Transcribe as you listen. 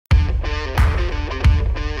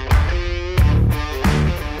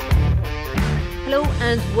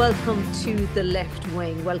And welcome to The Left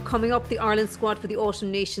Wing. Well, coming up, the Ireland squad for the Autumn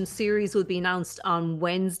Nations series will be announced on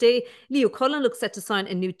Wednesday. Leo Cullen looks set to sign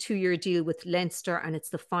a new 2-year deal with Leinster, and it's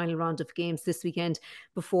the final round of games this weekend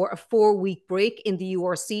before a 4-week break in the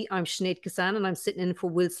URC. I'm Sinéad, Kissane, and I'm sitting in for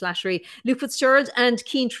Will Slattery. Luke Fitzgerald and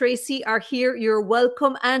Tracey are here. You're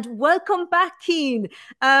welcome, and welcome back, Cian.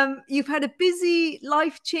 You've had a busy,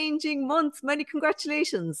 life-changing month. Many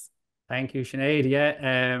congratulations. Thank you, Sinead.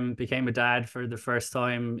 Yeah, became a dad for the first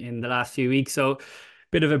time in the last few weeks, so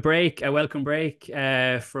bit of a break, a welcome break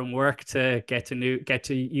from work to get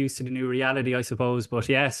to used to the new reality, I suppose. But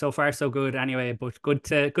yeah, so far so good. Anyway, but good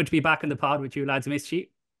to be back in the pod with you lads. Missed you.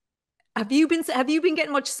 Have you been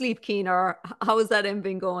getting much sleep, Cian, or how has that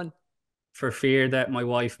been going? For fear that my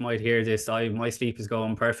wife might hear this, my sleep is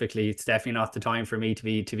going perfectly. It's definitely not the time for me to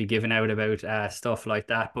be giving out about stuff like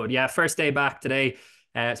that. But yeah, first day back today.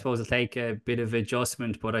 I suppose it'll take a bit of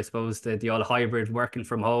adjustment, but I suppose the old hybrid working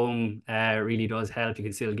from home really does help. You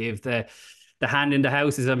can still give the hand in the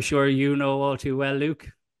house, as I'm sure you know all too well,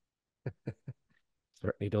 Luke.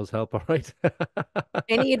 Certainly does help, all right.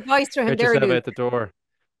 Any advice for him Get your there, head Luke? out the door.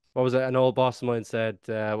 What was it? An old boss of mine said,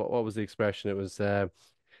 what was the expression? It was,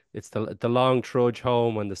 it's the long trudge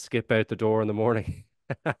home and the skip out the door in the morning.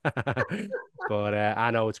 But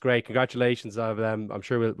I know it's great. Congratulations on them. I'm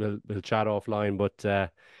sure we'll chat offline.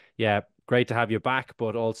 But yeah, great to have you back.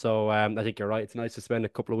 But also, I think you're right. It's nice to spend a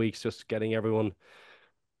couple of weeks just getting everyone.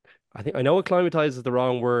 I know acclimatize is the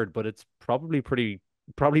wrong word, but it's probably pretty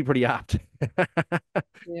apt.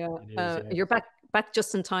 Yeah, It is, yeah. you're back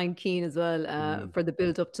just in time, Cian, as well, for the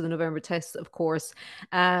build up to the November tests, of course.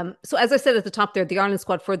 So as I said at the top there, the Ireland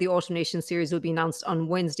squad for the Autumn Nations series will be announced on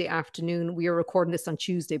Wednesday afternoon. We are recording this on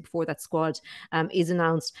Tuesday before that squad is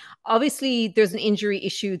announced. Obviously, there's an injury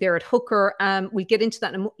issue there at hooker. We'll get into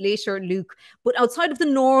that later, Luke. But outside of the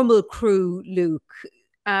normal crew, Luke,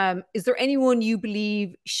 is there anyone you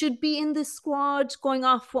believe should be in this squad, going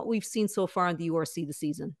off what we've seen so far in the URC this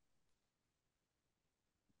season?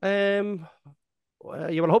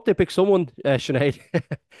 Well, you will hope they pick someone, Sinead.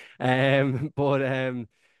 But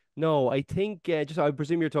no, I think just I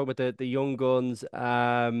presume you're talking about the young guns.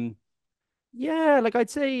 Yeah, like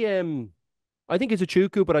I'd say, I think it's a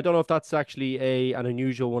Chuku, but I don't know if that's actually a an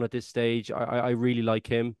unusual one at this stage. I really like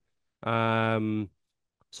him. Um,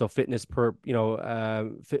 so fitness permitting,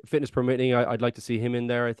 I'd like to see him in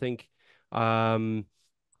there. I think. Um,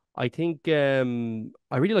 I think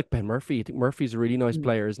I really like Ben Murphy. I think Murphy's a really nice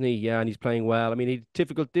player, isn't he? Yeah, and he's playing well. I mean, he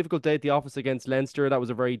difficult day at the office against Leinster. That was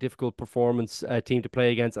a very difficult performance team to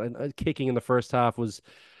play against. And kicking in the first half was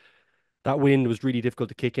that win was really difficult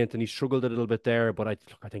to kick into, and he struggled a little bit there. But I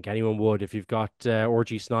think anyone would if you've got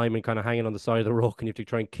RG Snyman kind of hanging on the side of the ruck, and you have to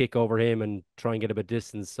try and kick over him and try and get a bit of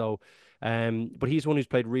distance. So, but he's one who's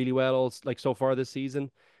played really well, like so far this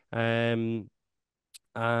season. Um,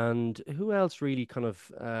 and who else really kind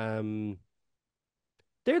of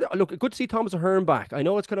look, good to see Thomas Ahern back. I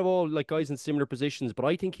know it's kind of all like guys in similar positions, but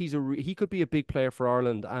I think he could be a big player for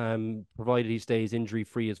Ireland, provided he stays injury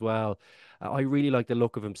free as well. I really like the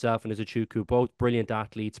look of himself and Izuchuku, both brilliant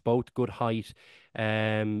athletes, both good height,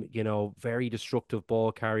 very destructive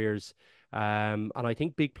ball carriers. And I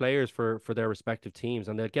think big players for their respective teams,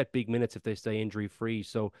 and they'll get big minutes if they stay injury free.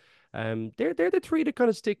 So they're the three that kind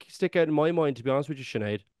of stick out in my mind, to be honest with you,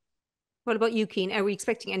 Sinead. What about you, Cian? Are we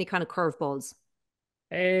expecting any kind of curveballs?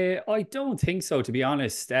 I don't think so, to be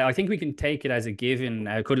honest. I think we can take it as a given.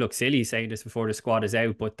 I could look silly saying this before the squad is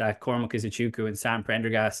out, but that Cormac Izuchuku and Sam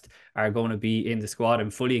Prendergast are going to be in the squad. I'm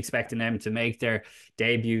fully expecting them to make their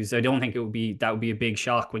debuts. I don't think that would be a big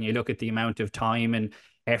shock when you look at the amount of time and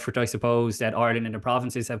effort, I suppose, that Ireland and the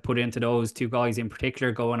provinces have put into those two guys in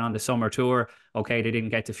particular going on the summer tour. Okay, they didn't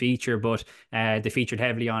get to feature, but they featured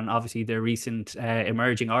heavily on obviously the recent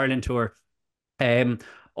Emerging Ireland tour. Um,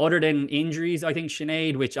 Other than injuries, I think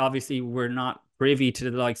Sinead, which obviously we're not privy to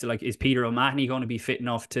the likes of, like, is Peter O'Mahony going to be fit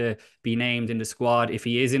enough to be named in the squad? If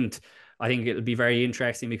he isn't, I think it'll be very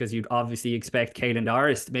interesting because you'd obviously expect Caelan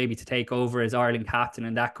Doris maybe to take over as Ireland captain,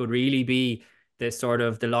 and that could really be the sort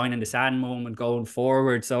of the line in the sand moment going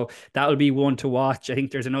forward. So that'll be one to watch. I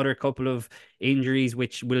think there's another couple of injuries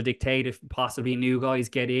which will dictate if possibly new guys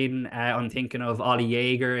get in. I'm thinking of Ollie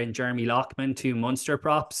Jaeger and Jeremy Lockman, two Munster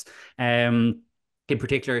props. In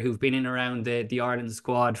particular, who've been in around the Ireland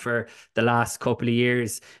squad for the last couple of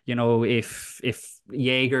years. You know, if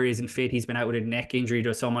Jaeger isn't fit, he's been out with a neck injury.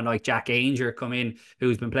 There's someone like Jack Ainger come in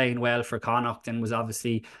who's been playing well for Connacht and was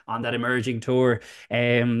obviously on that emerging tour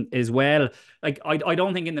as well. Like I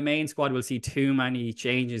don't think in the main squad we'll see too many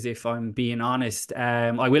changes, if I'm being honest.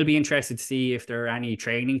 I will be interested to see if there are any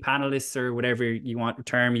training panelists or whatever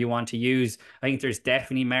term you want to use. I think there's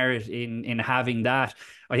definitely merit in having that.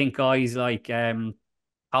 I think guys like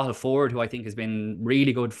Cathal Ford, who I think has been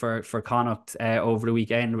really good for Connacht over the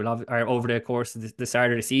weekend, or over the course of the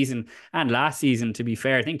start of the season and last season, to be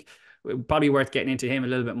fair. I think probably worth getting into him a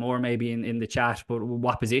little bit more maybe in the chat, but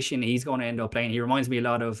what position he's going to end up playing. He reminds me a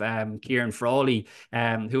lot of Cian Crowley,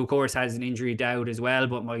 who of course has an injury doubt as well,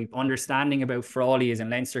 but my understanding about Crowley is, and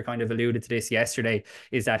Leinster kind of alluded to this yesterday,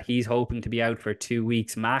 is that he's hoping to be out for 2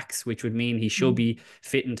 weeks max, which would mean he should be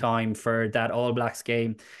fit in time for that All Blacks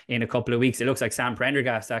game in a couple of weeks. It looks like Sam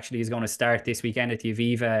Prendergast actually is going to start this weekend at the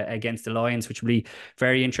Aviva against the Lions, which will be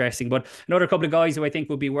very interesting. But another couple of guys who I think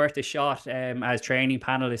would be worth a shot as training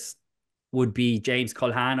panelists would be James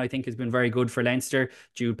Cullen. I think has been very good for Leinster.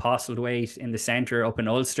 Jude Postlewaite in the centre up in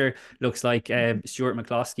Ulster. Looks like Stuart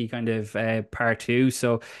McCloskey kind of part two.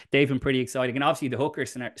 So they've been pretty exciting. And obviously the hooker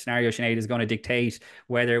scenario, Sinead, is going to dictate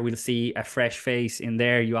whether we'll see a fresh face in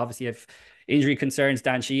there. You obviously have injury concerns.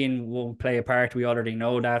 Dan Sheehan won't play a part. We already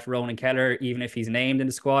know that. Ronan Keller, even if he's named in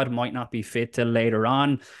the squad, might not be fit till later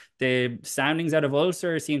on. The soundings out of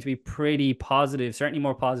Ulster seem to be pretty positive, certainly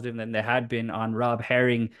more positive than they had been on Rob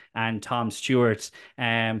Herring and Tom Stewart.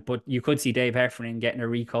 But you could see Dave Heffernan getting a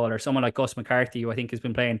recall, or someone like Gus McCarthy, who I think has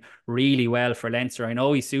been playing really well for Leinster. I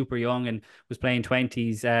know he's super young and was playing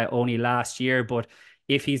 20s only last year, but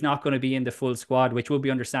if he's not going to be in the full squad, which will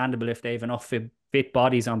be understandable if they have enough fit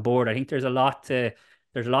bodies on board, I think there's a lot to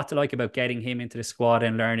like about getting him into the squad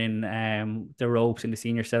and learning the ropes in the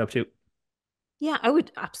senior setup too. Yeah, I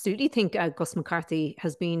would absolutely think Gus McCarthy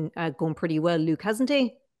has been going pretty well, Luke, hasn't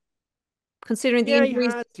he? Considering the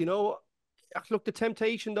injuries. He has, look, the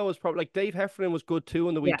temptation though is probably like Dave Heffernan was good too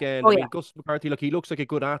on the weekend. Oh, I mean, Gus McCarthy, look, he looks like a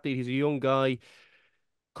good athlete. He's a young guy.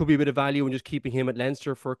 Could be a bit of value in just keeping him at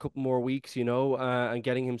Leinster for a couple more weeks, and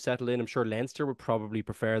getting him settled in. I'm sure Leinster would probably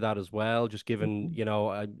prefer that as well, just given,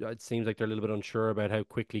 it seems like they're a little bit unsure about how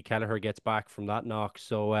quickly Kelleher gets back from that knock.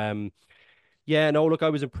 So, yeah, no, look, I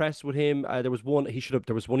was impressed with him. There was one he should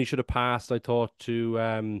have passed, I thought,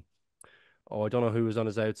 to I don't know who was on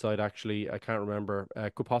his outside actually. I can't remember.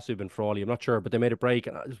 Could possibly have been Frawley. I'm not sure, but they made a break,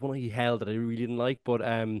 and there's one he held that I really didn't like. But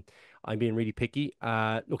I'm being really picky.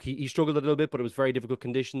 Look, he struggled a little bit, but it was very difficult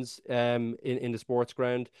conditions in the sports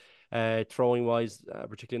ground, throwing wise,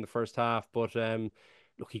 particularly in the first half. But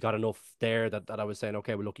look, he got enough there that I was saying,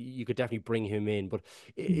 okay, well, look, you could definitely bring him in. But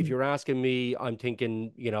if you're asking me, I'm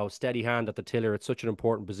thinking, steady hand at the tiller. It's such an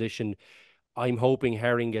important position. I'm hoping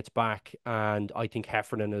Herring gets back, and I think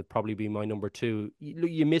Heffernan will probably be my number two.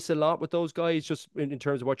 You miss a lot with those guys, just in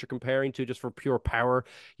terms of what you're comparing to, just for pure power.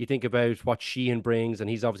 You think about what Sheehan brings, and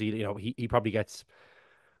he's obviously, he probably gets,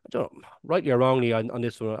 I don't know, rightly or wrongly on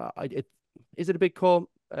this one. Is it a big call?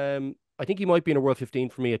 I think he might be in a World 15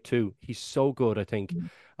 for me at 2. He's so good, I think,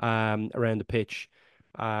 around the pitch.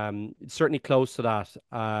 Certainly close to that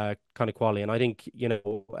kind of quality, and I think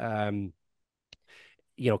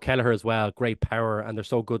Kelleher as well, great power, and they're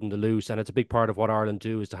so good in the loose. And it's a big part of what Ireland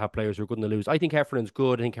do is to have players who are good in the loose. I think Heffernan's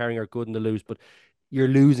good. I think Herring are good in the loose, but you're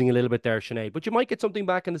losing a little bit there, Sinead. But you might get something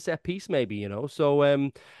back in the set piece, maybe,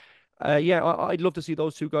 So, yeah, I'd love to see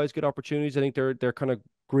those two guys get opportunities. I think they're kind of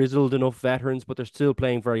grizzled enough veterans, but they're still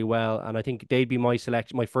playing very well. And I think they'd be my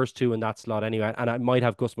selection, my first two in that slot anyway. And I might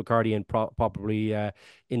have Gus McCarthy in probably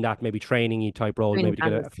in that maybe training type role, maybe to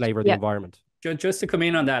get a flavour of the environment. Just to come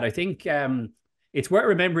in on that, I think it's worth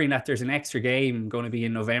remembering that there's an extra game going to be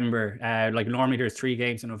in November. Like normally there's 3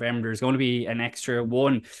 games in November. There's going to be an extra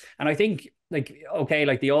one. And I think like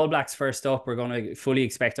the All Blacks first up, we're going to fully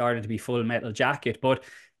expect Ireland to be full metal jacket. But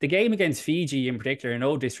the game against Fiji in particular,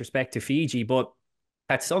 no disrespect to Fiji, but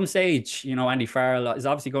at some stage, Andy Farrell is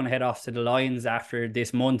obviously going to head off to the Lions after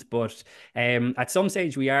this month, but at some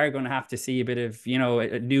stage we are going to have to see a bit of,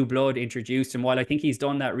 new blood introduced. And while I think he's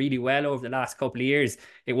done that really well over the last couple of years,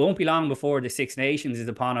 it won't be long before the Six Nations is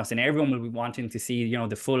upon us and everyone will be wanting to see,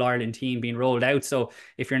 the full Ireland team being rolled out. So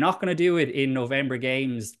if you're not going to do it in November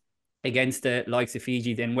games against the likes of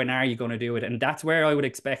Fiji, then when are you going to do it? And that's where I would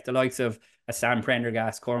expect the likes of a Sam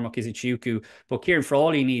Prendergast, Cormac Izuchuku, but Cian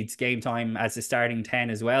Crowley needs game time as the starting 10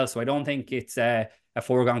 as well. So I don't think it's a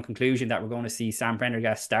foregone conclusion that we're going to see Sam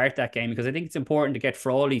Prendergast start that game, because I think it's important to get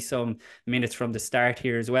Frawley some minutes from the start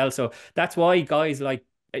here as well. So that's why guys like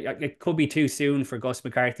it could be too soon for Gus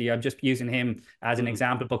McCarthy. I'm just using him as an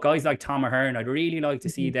example. But guys like Tom Ahern, I'd really like to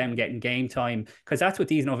see them getting game time, because that's what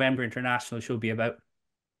these November internationals should be about.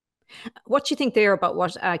 What do you think there about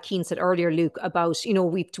what Cian said earlier, Luke, about,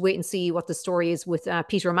 we have to wait and see what the story is with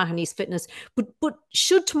Peter O'Mahony's fitness. But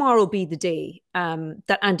should tomorrow be the day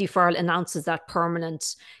that Andy Farrell announces that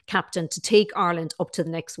permanent captain to take Ireland up to the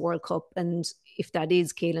next World Cup? And if that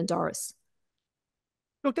is Caelan Doris?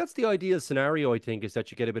 Look, that's the ideal scenario, I think, is that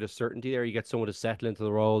you get a bit of certainty there. You get someone to settle into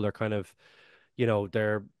the role. They're kind of,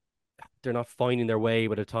 they're not finding their way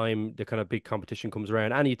by the time the kind of big competition comes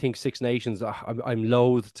around. And you think Six Nations, I'm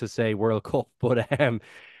loath to say World Cup, but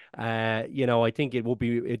I think it will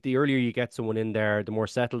be the earlier you get someone in there, the more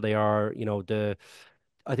settled they are.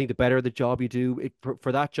 I think the better the job you do,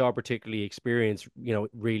 for that job particularly, experience,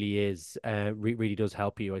 really is really does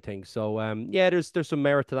help you, I think. So yeah, there's some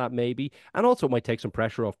merit to that maybe, and also it might take some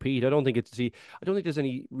pressure off Pete. I don't think there's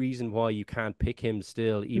any reason why you can't pick him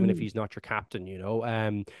still, even if he's not your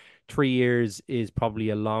captain. 3 years is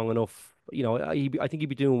probably a long enough. I think he'd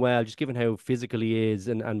be doing well, just given how physical he is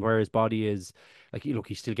and where his body is. Like, look,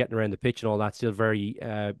 he's still getting around the pitch and all that, still very,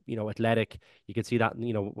 athletic. You can see that,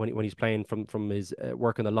 when he's playing from his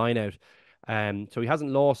work on the line out. So he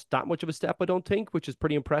hasn't lost that much of a step, I don't think, which is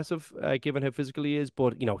pretty impressive, given how physical he is.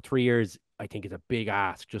 But, 3 years, I think, is a big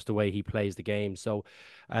ask, just the way he plays the game. So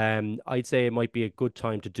I'd say it might be a good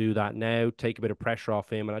time to do that now, take a bit of pressure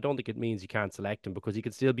off him. And I don't think it means you can't select him, because he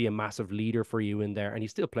can still be a massive leader for you in there. And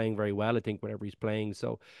he's still playing very well, I think, whenever he's playing.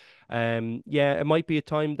 So yeah, it might be a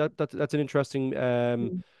time that's an interesting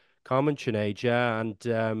comment, Sinead. Yeah,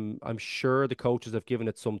 and I'm sure the coaches have given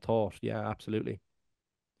it some thought. Yeah, absolutely.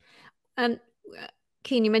 And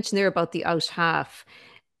Cian, you mentioned there about the out half.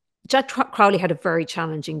 Jack Crowley had a very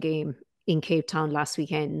challenging game in Cape Town last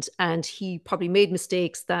weekend, and he probably made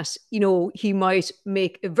mistakes that he might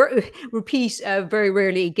repeat very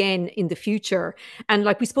rarely again in the future. And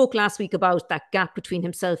like we spoke last week about that gap between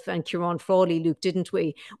himself and Cian Frawley, Luke, didn't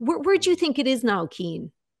we? Where do you think it is now,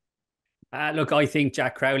 Cian? Look, I think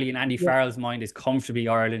Jack Crowley in Andy Farrell's mind is comfortably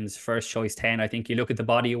Ireland's first choice 10. I think you look at the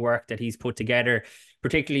body of work that he's put together,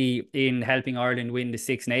 particularly in helping Ireland win the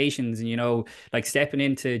Six Nations, and like stepping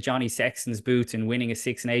into Johnny Sexton's boots and winning a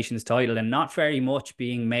Six Nations title and not very much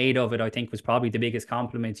being made of it, I think was probably the biggest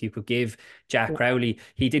compliment you could give Jack Crowley.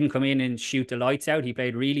 He didn't come in and shoot the lights out. He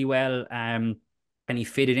played really well. And he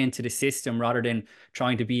fitted into the system rather than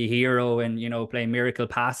trying to be a hero and, play miracle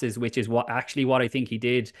passes, which is what I think he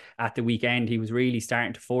did at the weekend. He was really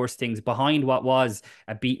starting to force things behind what was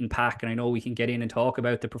a beaten pack. And I know we can get in and talk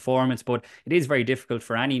about the performance, but it is very difficult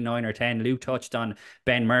for any 9 or 10. Luke touched on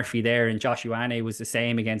Ben Murphy there, and Josh Ioane was the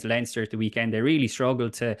same against Leinster at the weekend. They really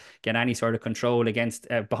struggled to get any sort of control against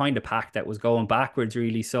behind a pack that was going backwards,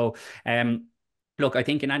 really. So, look, I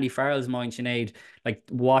think in Andy Farrell's mind, Sinead, like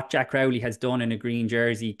what Jack Crowley has done in a green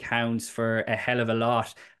jersey counts for a hell of a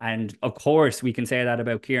lot. And of course, we can say that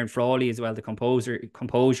about Cian Frawley as well, the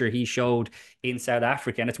composure he showed in South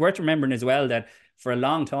Africa. And it's worth remembering as well that for a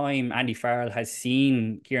long time, Andy Farrell has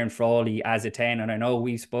seen Cian Frawley as a 10. And I know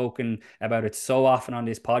we've spoken about it so often on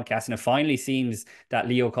this podcast. And it finally seems that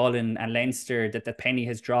Leo Cullen and Leinster, that the penny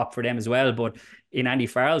has dropped for them as well. But in Andy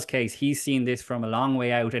Farrell's case, he's seen this from a long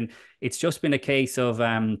way out. And it's just been a case of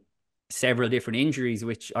several different injuries,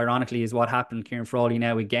 which ironically is what happened to Cian Frawley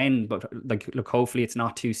now again. But look, hopefully it's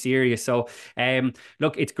not too serious. So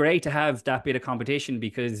look, it's great to have that bit of competition,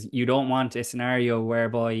 because you don't want a scenario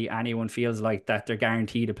whereby anyone feels like that they're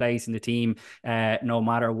guaranteed a place in the team no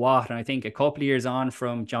matter what. And I think a couple of years on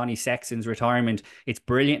from Johnny Sexton's retirement, it's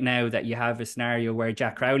brilliant now that you have a scenario where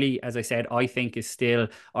Jack Crowley, as I said, I think is still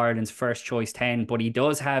Ireland's first choice 10, but he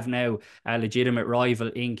does have now a legitimate rival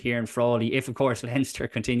in Cian Frawley, if of course Leinster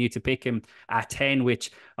continue to pick him at 10, which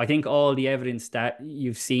I think all the evidence that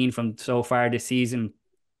you've seen from so far this season,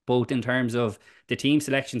 both in terms of the team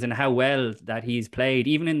selections and how well that he's played,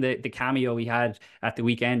 even in the cameo he had at the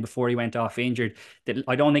weekend before he went off injured, that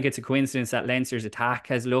I don't think it's a coincidence that Leinster's attack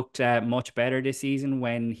has looked much better this season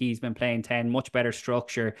when he's been playing 10, much better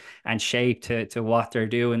structure and shape to what they're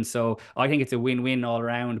doing. So I think it's a win-win all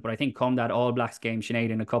around. But I think come that All Blacks game, Sinead,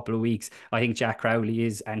 in a couple of weeks, I think Jack Crowley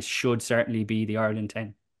is and should certainly be the Ireland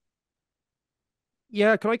 10.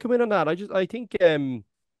 Yeah, can I come in on that? I think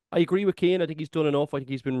I agree with Cian. I think he's done enough. I think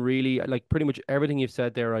he's been really, like, pretty much everything you've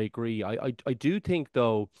said there. I agree. I do think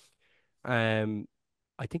though, um,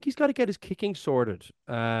 I think he's got to get his kicking sorted.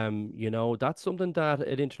 That's something that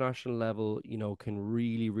at international level, can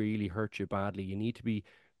really, really hurt you badly. You need to be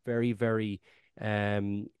very, very,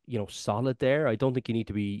 solid there. I don't think you need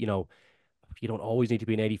to be, you don't always need to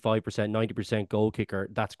be an 85%, 90% goal kicker.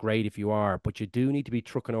 That's great if you are, but you do need to be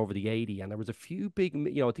trucking over the 80. And there was a few big,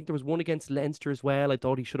 I think there was one against Leinster as well. I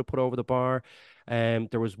thought he should have put over the bar.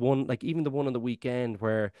 There was one, like even the one on the weekend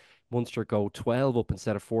where Munster go 12 up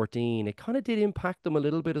instead of 14. It kind of did impact them a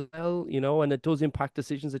little bit as well, and it does impact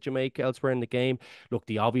decisions that you make elsewhere in the game. Look,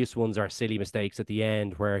 the obvious ones are silly mistakes at the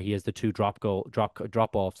end where he has the two drop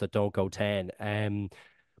offs that don't go 10.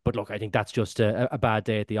 But look, I think that's just a bad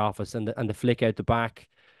day at the office, and the flick out the back.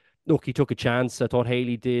 Look, he took a chance. I thought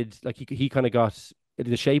Haley did. Like he kind of got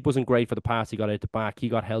the shape wasn't great for the pass. He got out the back. He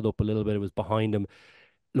got held up a little bit. It was behind him.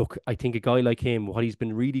 Look, I think a guy like him, what he's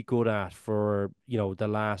been really good at for the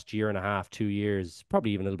last year and a half, 2 years,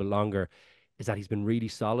 probably even a little bit longer, is that he's been really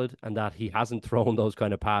solid and that he hasn't thrown those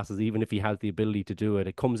kind of passes, even if he has the ability to do it.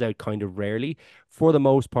 It comes out kind of rarely. For the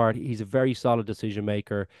most part, he's a very solid decision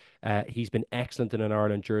maker. He's been excellent in an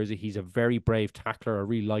Ireland jersey. He's a very brave tackler. I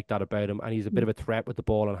really like that about him. And he's a bit of a threat with the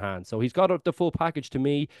ball in hand. So he's got the full package to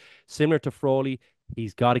me, similar to Crowley.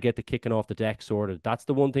 He's got to get the kicking off the deck sorted. That's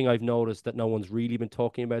the one thing I've noticed that no one's really been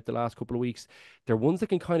talking about the last couple of weeks. They're ones that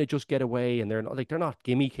can kind of just get away, and they're not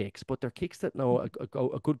gimme kicks, but they're kicks that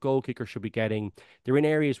a good goal kicker should be getting. They're in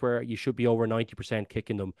areas where you should be over 90%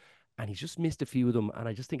 kicking them, and he's just missed a few of them. And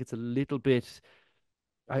I just think it's a little bit.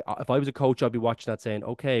 If I was a coach, I'd be watching that, saying,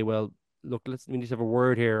 "Okay, well, look, we need to have a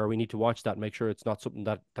word here, or we need to watch that and make sure it's not something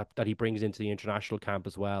that he brings into the international camp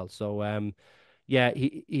as well." So, yeah,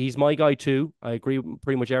 he's my guy too. I agree with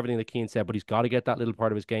pretty much everything that Cian said, but he's got to get that little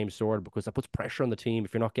part of his game sorted because that puts pressure on the team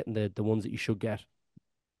if you're not getting the ones that you should get.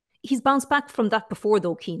 He's bounced back from that before,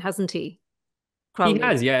 though, Cian, hasn't he? Crowley. He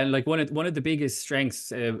has, yeah. Like one of the biggest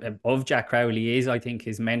strengths of Jack Crowley is, I think,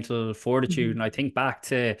 his mental fortitude. And I think back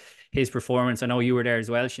to his performance. I know you were there as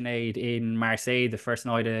well, Sinead, in Marseille, the first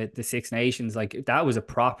night of the Six Nations. Like that was a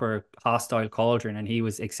proper hostile cauldron, and he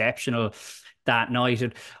was exceptional that night.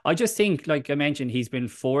 And I just think, like I mentioned, he's been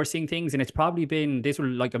forcing things, and it's probably been, this will,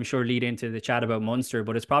 like, I'm sure, lead into the chat about Munster,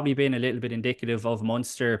 but it's probably been a little bit indicative of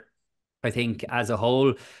Munster, I think, as a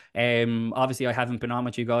whole. Obviously I haven't been on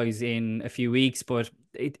with you guys in a few weeks, but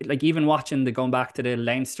like even watching going back to the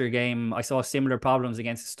Leinster game, I saw similar problems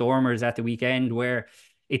against the Stormers at the weekend, where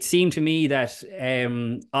it seemed to me that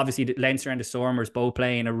obviously the Leinster and the Stormers both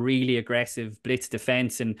playing a really aggressive blitz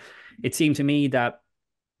defence, and it seemed to me that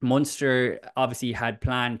Munster obviously had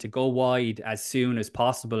planned to go wide as soon as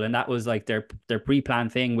possible, and that was like their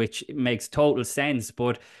pre-planned thing, which makes total sense.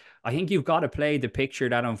 But I think you've got to play the picture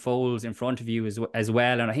that unfolds in front of you as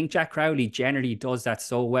well. And I think Jack Crowley generally does that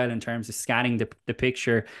so well in terms of scanning the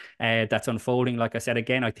picture that's unfolding. Like I said,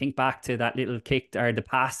 again, I think back to that little kick or the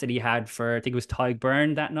pass that he had for, I think it was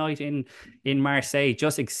Tadhg that night in Marseille.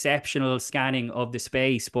 Just exceptional scanning of the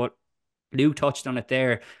space. But Luke touched on it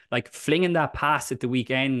there, like flinging that pass at the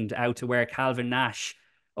weekend out to where Calvin Nash,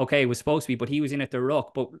 okay, it was supposed to be, but he was in at the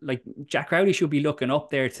ruck. But like Jack Crowley should be looking up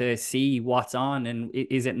there to see what's on and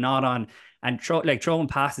is it not on, and throwing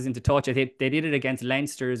passes into touch. I think they did it against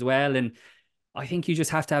Leinster as well. And I think you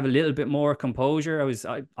just have to have a little bit more composure. I was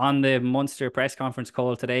on the Munster press conference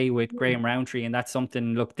call today with Graham Rowntree, and that's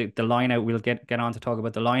something, look, the line out, we'll get on to talk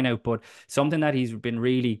about the line out, but something that he's been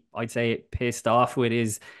really, I'd say, pissed off with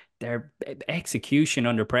is their execution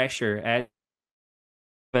under pressure.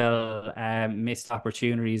 Missed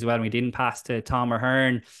opportunities. Well, we didn't pass to Tom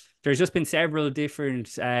Ahern. There's just been several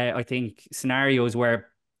different, I think, scenarios where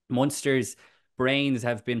Munster's brains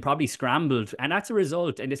have been probably scrambled, and that's a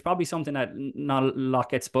result. And it's probably something that not a lot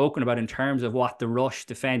gets spoken about in terms of what the rush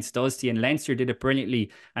defence does to you. And Leinster did it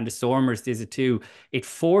brilliantly, and the Stormers did it too. It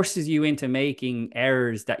forces you into making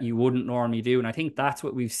errors that you wouldn't normally do. And I think that's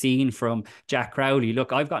what we've seen from Jack Crowley.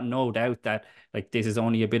 Look, I've got no doubt that, like, this is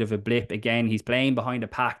only a bit of a blip. Again, he's playing behind a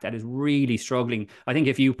pack that is really struggling. I think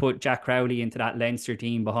if you put Jack Crowley into that Leinster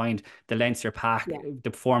team behind the Leinster pack, the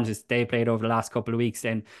performances they played over the last couple of weeks,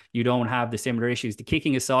 then you don't have the similar issues. The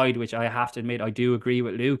kicking aside, which I have to admit, I do agree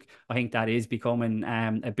with Luke, I think that is becoming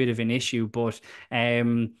a bit of an issue. But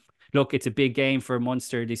look, it's a big game for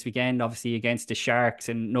Munster this weekend, obviously against the Sharks,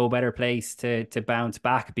 and no better place to bounce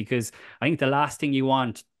back, because I think the last thing you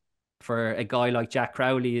want for a guy like Jack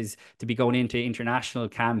Crowley is to be going into international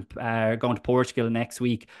camp, going to Portugal next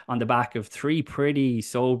week on the back of 3 pretty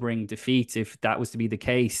sobering defeats, if that was to be the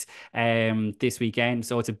case this weekend.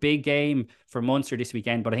 So it's a big game for Munster this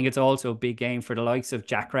weekend, but I think it's also a big game for the likes of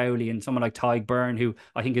Jack Crowley and someone like Tadhg, who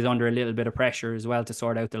I think is under a little bit of pressure as well to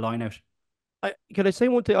sort out the line out. Can I say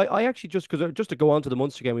one thing? I actually just to go on to the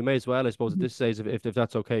Munster game, we may as well, I suppose, at Mhm. this stage, if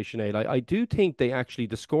that's okay, Sinead. I do think they actually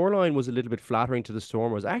the scoreline was a little bit flattering to the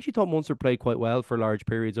Stormers. I actually thought Munster played quite well for large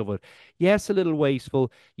periods of it. Yes, a little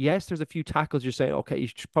wasteful. Yes, there's a few tackles you're saying, okay,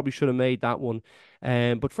 probably should have made that one.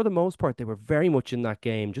 But for the most part, they were very much in that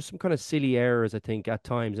game. Just some kind of silly errors, I think, at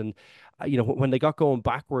times. And when they got going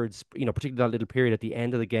backwards, particularly that little period at the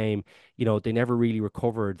end of the game, they never really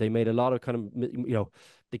recovered. They made a lot of kind of,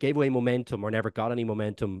 they gave away momentum or never got any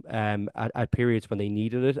momentum at periods when they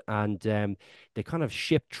needed it. And they kind of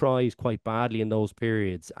shipped tries quite badly in those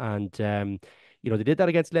periods. And, they did that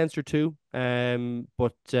against Leinster too.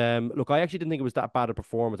 But look, I actually didn't think it was that bad a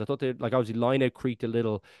performance. I thought they, like, obviously line out creaked a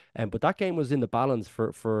little, but that game was in the balance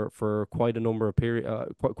for quite a number of period,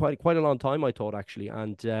 quite a long time, I thought, actually.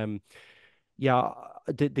 And yeah,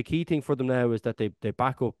 the key thing for them now is that they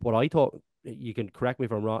back up what I thought. You can correct me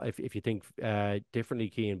if I'm wrong, if you think differently,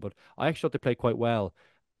 Cian, but I actually thought they played quite well.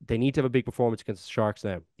 They need to have a big performance against the Sharks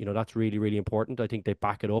now. That's really, really important. I think they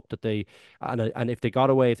back it up that they and if they got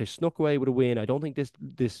away, if they snuck away with a win, I don't think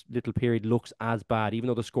this little period looks as bad, even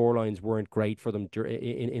though the score lines weren't great for them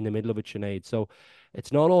in the middle of it, Sinead. So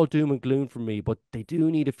it's not all doom and gloom for me, but they do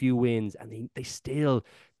need a few wins, and they still,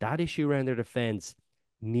 that issue around their defense,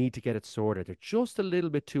 need to get it sorted. They're just a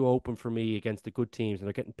little bit too open for me against the good teams, and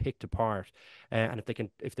they're getting picked apart. And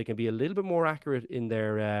if they can be a little bit more accurate in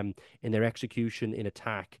their execution in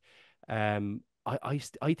attack, I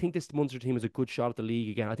think this Munster team is a good shot at the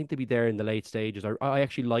league again. I think they'll be there in the late stages. I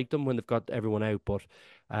actually like them when they've got everyone out, but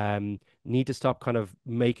need to stop kind of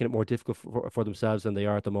making it more difficult for themselves than they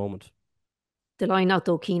are at the moment. The line out,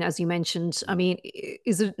 though, Cian, as you mentioned, I mean,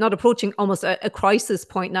 is it not approaching almost a crisis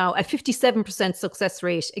point now? A 57% success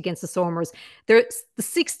rate against the Stormers. They're the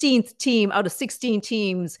 16th team out of 16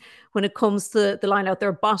 teams when it comes to the line out.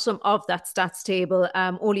 They're bottom of that stats table.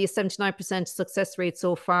 Only a 79% success rate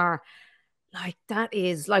so far. Like, that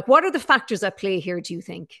is, like, what are the factors at play here, do you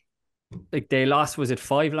think? Like, they lost, was it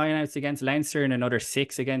 5 lineouts against Leinster and another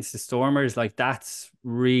 6 against the Stormers? Like, that's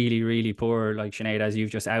really, really poor. Like, Sinead, as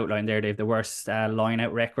you've just outlined there, they have the worst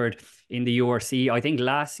lineout record in the URC. I think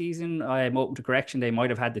last season, I'm open to correction, they might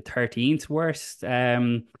have had the 13th worst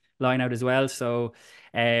lineout as well. So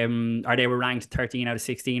or they were ranked 13 out of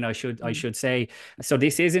 16, I should say. So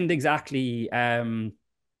this isn't exactly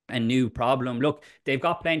a new problem. Look, they've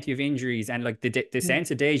got plenty of injuries, and like the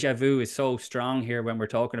sense of deja vu is so strong here when we're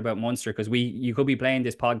talking about Munster, because you could be playing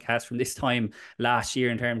this podcast from this time last year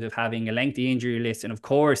in terms of having a lengthy injury list, and of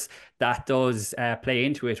course that does play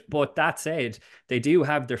into it. But that said, they do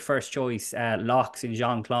have their first choice locks in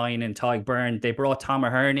Jean Klein and Tyg Byrne. They brought Tom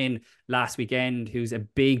Ahern in last weekend, who's a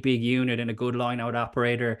big unit and a good line-out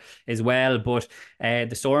operator as well. But the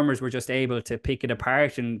Stormers were just able to pick it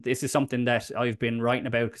apart, and this is something that I've been writing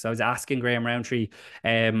about because I was asking Graham Rowntree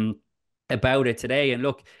about it today. And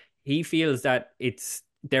look, he feels that it's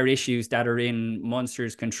their issues that are in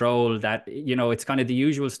Munster's control, that, it's kind of the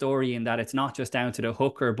usual story in that it's not just down to the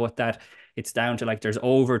hooker, but that it's down to, like, there's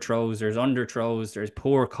overthrows, there's underthrows, there's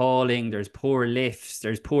poor calling, there's poor lifts,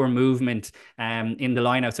 there's poor movement in the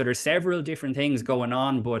lineout. So there's several different things going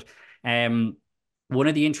on, but one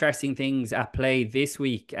of the interesting things at play this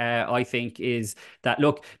week, I think, is that,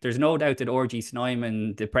 look, there's no doubt that RG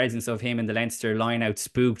Snyman, the presence of him in the Leinster lineout,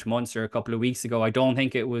 spooked Munster a couple of weeks ago. I don't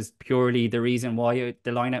think it was purely the reason why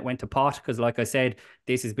the lineout went to pot, because, like I said,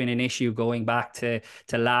 this has been an issue going back to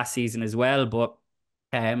last season as well. But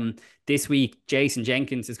this week, Jason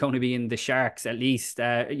Jenkins is going to be in the Sharks, at least.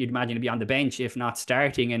 You'd imagine to be on the bench, if not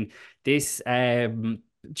starting. And this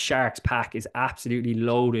Sharks pack is absolutely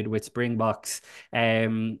loaded with Springboks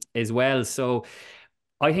as well. So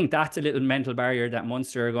I think that's a little mental barrier that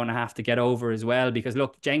Munster are going to have to get over as well, because,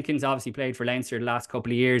 look, Jenkins obviously played for Leinster the last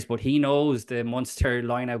couple of years, but he knows the Munster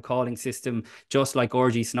line-out calling system just like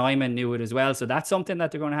RG Snyman knew it as well. So that's something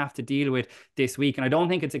that they're going to have to deal with this week. And I don't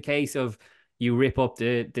think it's a case of you rip up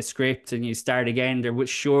the script and you start again. There would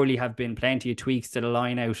surely have been plenty of tweaks to the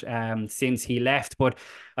line out since he left. But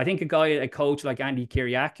I think a coach like Andy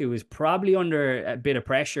Kyriakou is probably under a bit of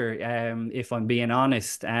pressure, if I'm being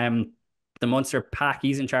honest. The Munster pack,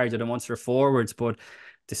 he's in charge of the Munster forwards, but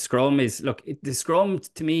the scrum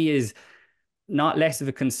to me is not less of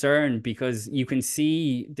a concern, because you can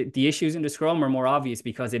see the issues in the scrum are more obvious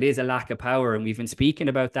because it is a lack of power. And we've been speaking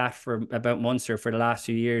about that about Munster for the last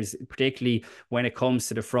few years, particularly when it comes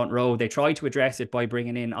to the front row. They tried to address it by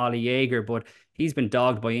bringing in Ollie Jaeger, but he's been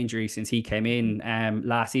dogged by injury since he came in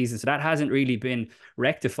last season. So that hasn't really been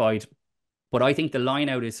rectified. But I think the line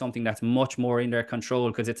out is something that's much more in their control,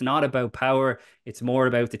 because it's not about power. It's more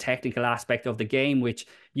about the technical aspect of the game, which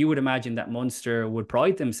you would imagine that Munster would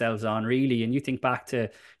pride themselves on, really. And you think back to,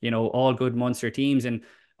 all good Munster teams. And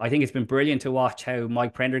I think it's been brilliant to watch how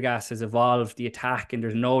Mike Prendergast has evolved the attack. And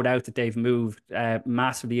there's no doubt that they've moved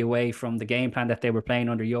massively away from the game plan that they were playing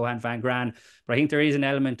under Johan van Graan. But I think there is an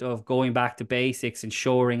element of going back to basics and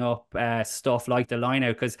shoring up stuff like the line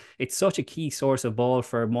out, because it's such a key source of ball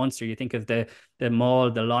for Munster. You think of the maul,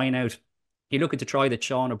 the line out. You look at the try that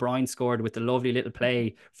Sean O'Brien scored with the lovely little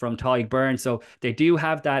play from Tadhg Beirne. So they do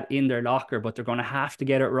have that in their locker, but they're going to have to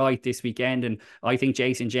get it right this weekend. And I think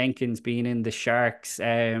Jason Jenkins being in the Sharks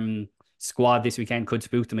squad this weekend could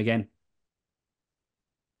spook them again.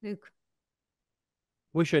 Luke.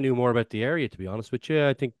 Wish I knew more about the area, to be honest with you.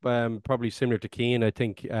 I think probably similar to Cian. I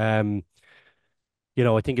think I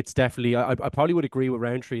think it's definitely. I probably would agree with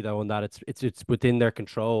Roundtree though on that. It's within their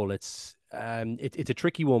control. It's a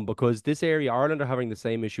tricky one because this area, Ireland are having the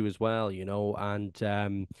same issue as well,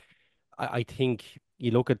 and I think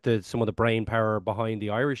you look at some of the brain power behind the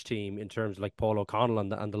Irish team in terms of like Paul O'Connell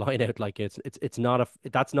and the line out. Like it's not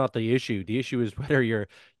that's not the issue. The issue is whether you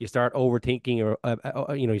start overthinking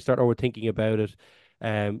or you start overthinking about it.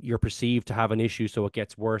 You're perceived to have an issue, so it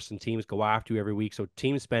gets worse, and teams go after you every week. So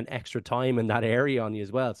teams spend extra time in that area on you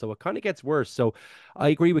as well. So it kind of gets worse. So I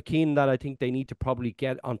agree with Cian that I think they need to probably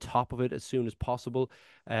get on top of it as soon as possible.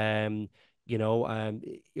 A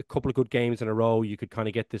couple of good games in a row, you could kind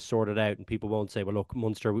of get this sorted out, and people won't say, "Well, look,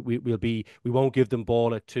 Munster, we won't give them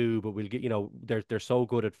ball at 2, but we'll get, they're so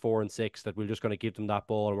good at 4 and 6 that we're just going to give them that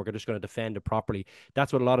ball, and we're just going to defend it properly."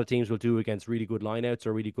 That's what a lot of teams will do against really good lineouts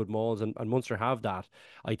or really good mauls, and Munster have that,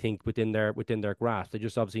 I think, within their grasp. They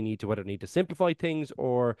just obviously need to simplify things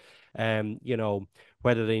or,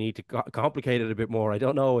 whether they need to complicate it a bit more. I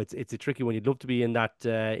don't know. It's a tricky one. You'd love to be in that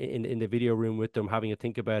in the video room with them, having a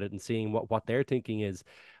think about it and seeing what their thinking is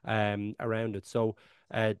around it. So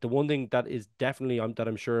the one thing that is definitely that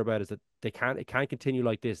I'm sure about is that it can't continue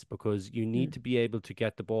like this, because you need to be able to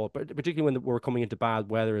get the ball, but particularly when we're coming into bad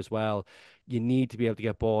weather as well. You need to be able to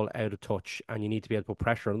get ball out of touch, and you need to be able to put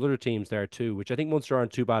pressure on other teams there too, which I think Munster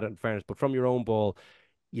aren't too bad at, in fairness. But from your own ball,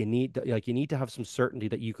 you need to have some certainty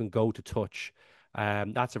that you can go to touch.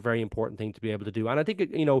 That's a very important thing to be able to do. And I think,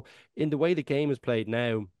 in the way the game is played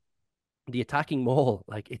now, the attacking maul,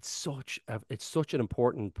 like it's such an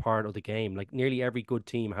important part of the game. Like nearly every good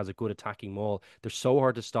team has a good attacking maul. They're so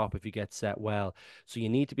hard to stop if you get set well. So you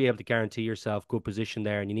need to be able to guarantee yourself good position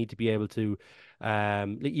there, and you need to be able to,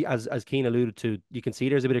 as Cian alluded to, you can see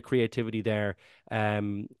there's a bit of creativity there.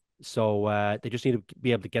 So they just need to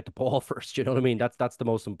be able to get the ball first. You know what I mean? That's the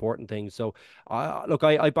most important thing. So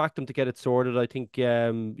I backed them to get it sorted. I think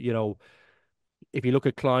if you look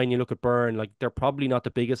at Klein, you look at Beirne, like they're probably not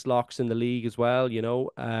the biggest locks in the league as well.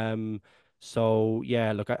 So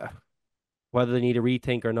yeah, look, whether they need a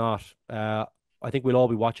rethink or not, I think we'll all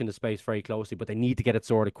be watching the space very closely. But they need to get it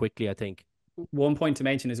sorted quickly, I think. One point to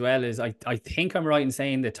mention as well is I think I'm right in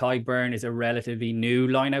saying that Tadhg Beirne is a relatively new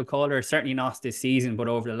line-out caller. Certainly not this season, but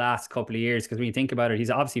over the last couple of years. Because when you think about it,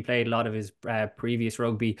 he's obviously played a lot of his previous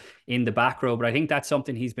rugby in the back row. But I think that's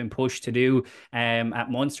something he's been pushed to do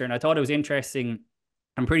at Munster. And I thought it was interesting.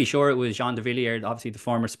 I'm pretty sure it was Jean de Villiers, obviously the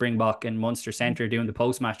former Springbok and Munster centre, doing the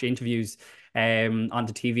post-match interviews on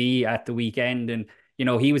the TV at the weekend. And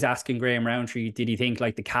he was asking Graham Rowntree, did he think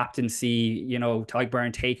like the captaincy, Tadhg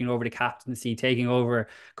Beirne taking over the captaincy, taking over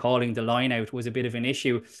calling the line out was a bit of an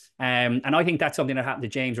issue. And I think that's something that happened to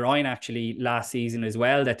James Ryan actually last season as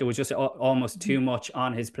well, that there was just almost too much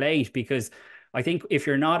on his plate. Because I think if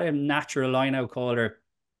you're not a natural line out caller,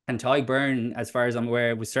 and Tadhg Beirne, as far as I'm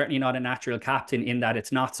aware, was certainly not a natural captain, in that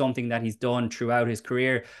it's not something that he's done throughout his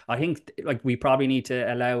career. I think like we probably need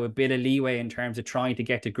to allow a bit of leeway in terms of trying to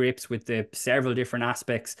get to grips with the several different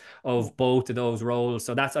aspects of both of those roles.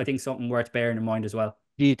 So that's, I think, something worth bearing in mind as well.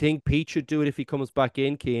 Do you think Pete should do it if he comes back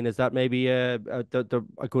in, Cian? Is that maybe a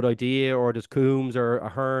good idea, or does Coombs or a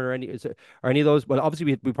Hearn or any of those? Well,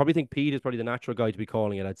 obviously we probably think Pete is probably the natural guy to be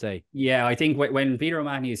calling it, I'd say. Yeah, I think when Peter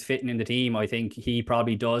O'Mahony is fitting in the team, I think he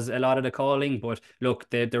probably does a lot of the calling. But look,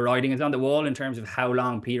 the writing is on the wall in terms of how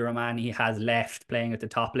long Peter O'Mahony has left playing at the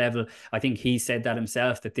top level. I think he said that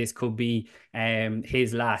himself, that this could be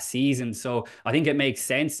his last season. So I think it makes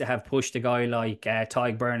sense to have pushed a guy like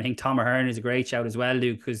Tadhg Beirne. I think Tom Ahern is a great shout as well,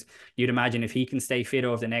 Luke, because you'd imagine if he can stay fit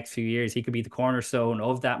over the next few years, he could be the cornerstone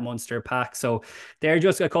of that Munster pack. So there are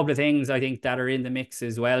just a couple of things I think that are in the mix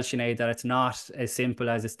as well, Sinead, that it's not as simple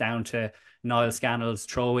as it's down to Niall Scannell's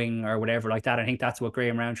throwing or whatever like that. I think that's what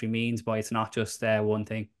Graham Rowntree means by it's not just one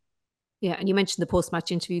thing. Yeah, and you mentioned the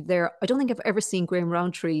post-match interview there. I don't think I've ever seen Graham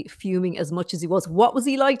Rowntree fuming as much as he was. What was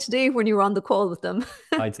he like today when you were on the call with them?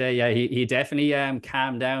 I'd say, yeah, he definitely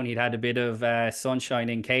calmed down. He'd had a bit of sunshine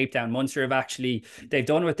in Cape Town. Munster have actually, they've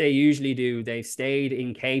done what they usually do. They've stayed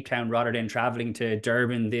in Cape Town rather than traveling to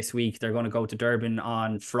Durban this week. They're going to go to Durban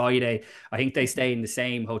on Friday. I think they stay in the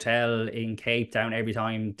same hotel in Cape Town every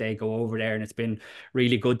time they go over there, and it's been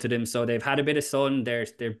really good to them. So they've had a bit of sun.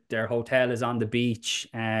 Their hotel is on the beach.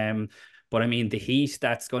 But I mean, the heat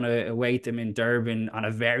that's going to await them in Durban on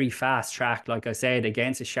a very fast track, like I said,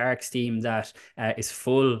 against a Sharks team that is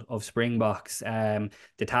full of Springboks. The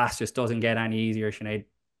task just doesn't get any easier, Sinead.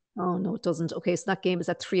 Oh, no, it doesn't. Okay, so that game is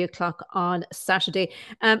at 3 o'clock on Saturday.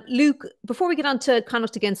 Luke, before we get on to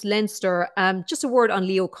Connacht against Leinster, just a word on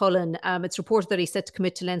Leo Cullen. It's reported that he's set to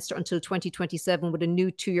commit to Leinster until 2027 with a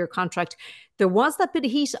new 2-year contract. There was that bit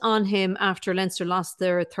of heat on him after Leinster lost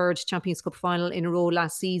their third Champions Cup final in a row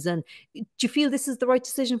last season. Do you feel this is the right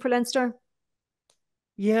decision for Leinster?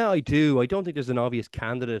 Yeah, I do. I don't think there's an obvious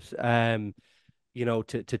candidate, to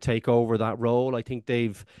take over that role. I think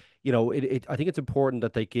they've, I think it's important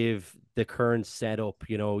that they give the current setup.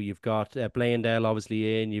 You've got Blayendale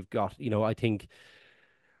obviously in. You've got, I think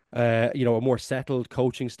a more settled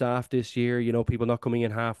coaching staff this year, people not coming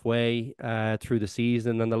in halfway through the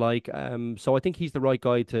season and the like. So I think he's the right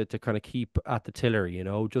guy to kind of keep at the tiller,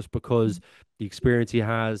 just because the experience he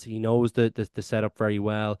has, he knows the setup very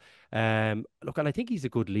well. Look, and I think he's a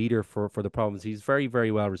good leader for the province. He's very,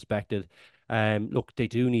 very well respected. Look, they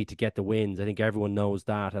do need to get the wins. I think everyone knows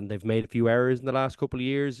that, and they've made a few errors in the last couple of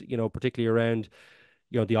years, particularly around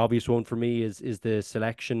the obvious one for me is the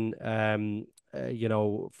selection.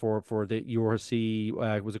 For the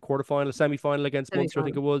URC, was a quarterfinal, semi-final against Munster, I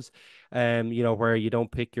think it was. Where you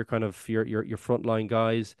don't pick your kind of your frontline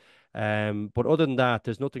guys. But other than that,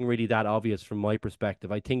 there's nothing really that obvious from my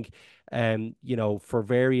perspective. I think, for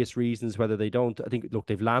various reasons, whether they don't, I think, look,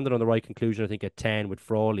 they've landed on the right conclusion. I think at 10 with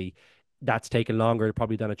Frawley, that's taken longer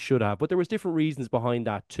probably than it should have. But there was different reasons behind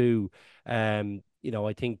that too. I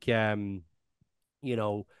think.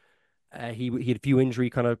 He had a few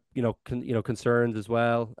injury kind of concerns as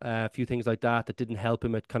well, a few things like that didn't help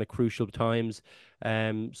him at kind of crucial times.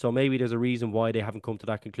 So maybe there's a reason why they haven't come to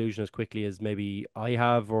that conclusion as quickly as maybe I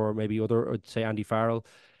have, or maybe I'd say Andy Farrell.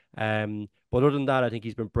 But other than that, I think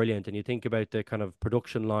he's been brilliant. And you think about the kind of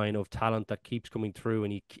production line of talent that keeps coming through,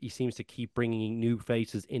 and he seems to keep bringing new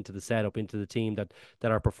faces into the setup, into the team that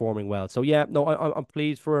are performing well. So yeah, no, I'm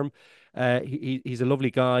pleased for him. He's a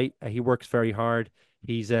lovely guy. He works very hard.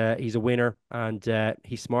 He's a winner, and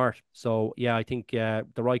he's smart. So yeah, I think the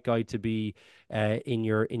right guy to be in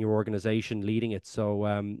your organization leading it.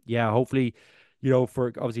 So yeah, hopefully,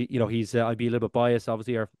 for obviously, he's I'd be a little bit biased,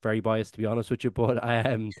 obviously, or very biased to be honest with you, but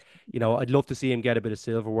I'd love to see him get a bit of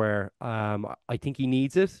silverware. I think he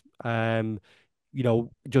needs it.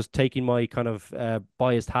 Just taking my kind of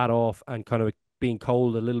biased hat off and kind of being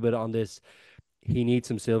cold a little bit on this. He needs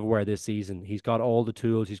some silverware this season. He's got all the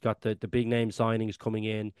tools. He's got the big name signings coming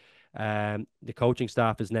in. The coaching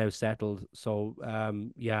staff is now settled. So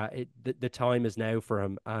yeah, the time is now for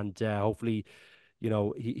him, and hopefully,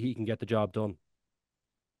 he can get the job done.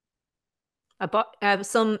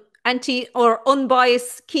 Some anti or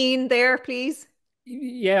unbiased Cian there, please.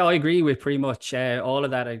 Yeah, I agree with pretty much all of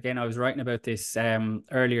that. Again, I was writing about this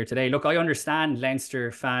earlier today. Look, I understand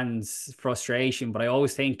Leinster fans' frustration, but I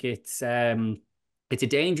always think it's a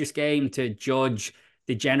dangerous game to judge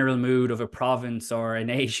the general mood of a province or a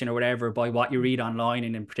nation or whatever by what you read online,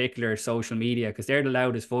 and in particular social media, because they're the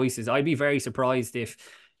loudest voices. I'd be very surprised if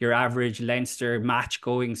your average Leinster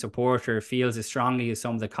match-going supporter feels as strongly as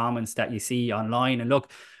some of the comments that you see online. And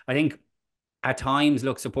look, I think at times,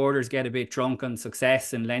 look, supporters get a bit drunk on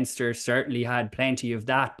success, and Leinster certainly had plenty of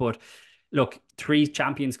that. But look, 3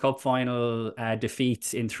 Champions Cup final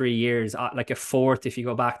defeats in 3 years, like a fourth if you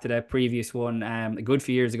go back to the previous one a good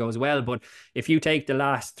few years ago as well. But if you take the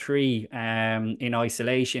last 3 in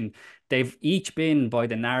isolation, they've each been by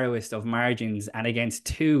the narrowest of margins and against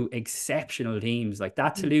 2 exceptional teams. Like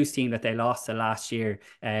that Toulouse team that they lost to last year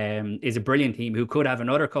is a brilliant team who could have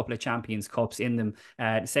another couple of Champions Cups in them.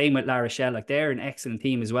 Same with La Rochelle, like they're an excellent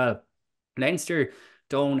team as well. Leinster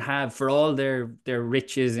don't have, for all their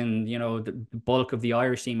riches and the bulk of the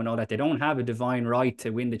Irish team and all that, they don't have a divine right to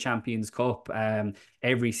win the Champions Cup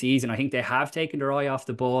every season. I think they have taken their eye off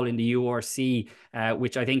the ball in the URC,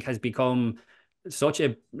 which I think has become such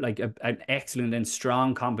an excellent and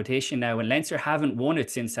strong competition now, and Leinster haven't won it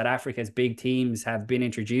since South Africa's big teams have been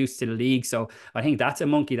introduced to the league. So I think that's a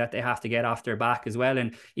monkey that they have to get off their back as well.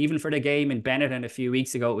 And even for the game in Benetton a few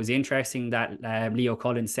weeks ago, it was interesting that Leo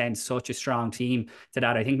Cullen sent such a strong team to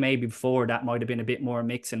that. I think maybe before that might have been a bit more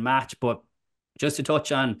mix and match, but just to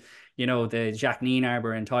touch on, the Jack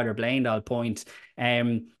Nienarber and Tyler Blaindal point,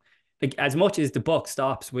 like as much as the buck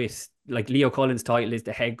stops with like Leo Cullen's title is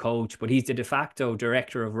the head coach, but he's the de facto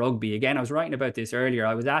director of rugby. Again, I was writing about this earlier.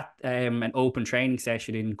 I was at an open training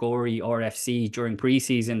session in Gorey RFC during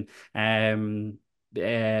preseason,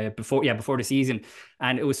 before the season,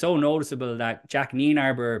 and it was so noticeable that Jack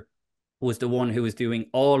Nienarber was the one who was doing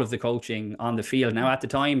all of the coaching on the field. Now, at the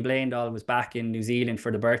time, Blaindal was back in New Zealand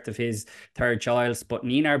for the birth of his third child, but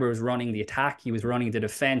Nienarber was running the attack. He was running the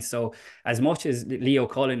defence. So as much as Leo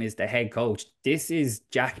Cullen is the head coach, this is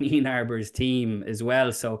Jack Nienarber's team as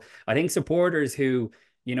well. So I think supporters who,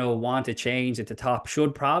 want to change at the top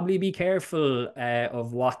should probably be careful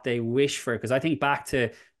of what they wish for. Because I think back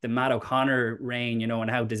to the Matt O'Connor reign,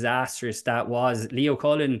 and how disastrous that was. Leo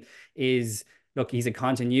Cullen is... Look, he's a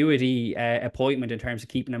continuity appointment in terms of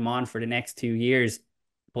keeping him on for the next 2 years.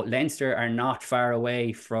 But Leinster are not far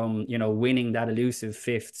away from, winning that elusive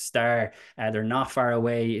fifth star. They're not far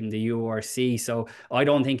away in the URC. So I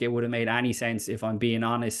don't think it would have made any sense, if I'm being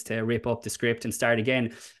honest, to rip up the script and start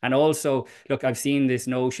again. And also, look, I've seen this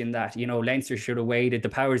notion that, Leinster should have waited, the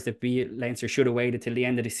powers that be at Leinster should have waited till the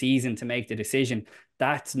end of the season to make the decision.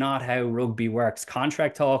 That's not how rugby works.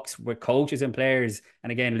 Contract talks with coaches and players,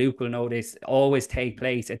 and again, Luke will know this, always take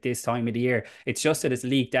place at this time of the year. It's just that it's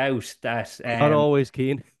leaked out that... Not always,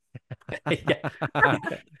 Cian.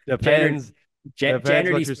 Depends.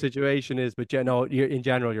 Depends what your situation is, but no, in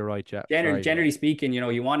general, you're right, yeah. Generally speaking,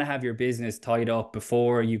 you want to have your business tied up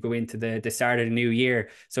before you go into the start of the new year.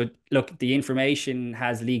 So look, the information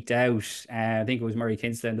has leaked out. I think it was Murray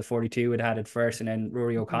Kinsella, the 42 had it first, and then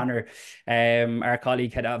Rory O'Connor, our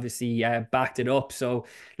colleague, had obviously backed it up. So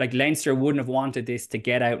like Leinster wouldn't have wanted this to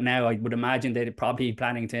get out now. I would imagine they're probably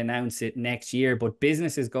planning to announce it next year, but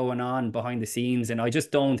business is going on behind the scenes, and I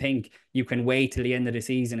just don't think you can wait till the end of the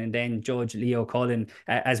season and then judge Leo Cullen.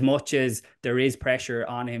 As much as there is pressure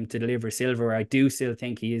on him to deliver silver, I do still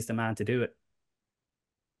think he is the man to do it.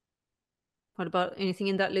 What about anything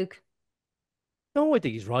in that, Luke? No, I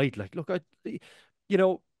think he's right. Like, look, I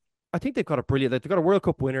think they've got a brilliant, they've got a World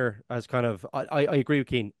Cup winner as kind of, I agree with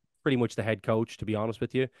Cian, pretty much the head coach, to be honest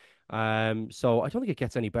with you. So I don't think it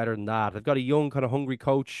gets any better than that. They've got a young, kind of hungry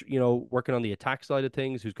coach, working on the attack side of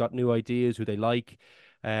things, who's got new ideas, who they like.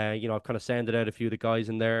 I've kind of sounded out a few of the guys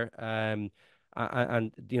in there. And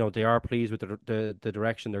they are pleased with the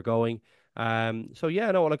direction they're going. So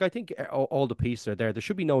yeah, no, like I think all the pieces are there. There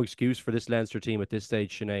should be no excuse for this Leinster team at this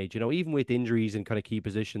stage, Sinead. Even with injuries in kind of key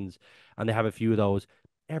positions, and they have a few of those,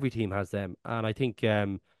 every team has them. And I think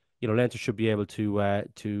Leinster should be able to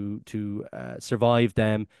survive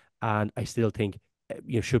them, and I still think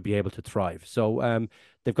you should be able to thrive. So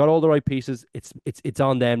they've got all the right pieces. It's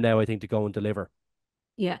on them now, I think, to go and deliver.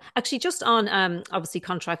 Yeah, actually, just on obviously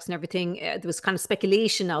contracts and everything, there was kind of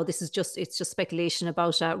speculation now. It's just speculation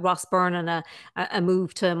about Ross Byrne and a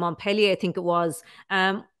move to Montpellier, I think it was.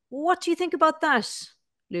 What do you think about that,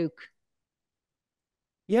 Luke?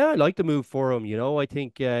 Yeah, I like the move for him. I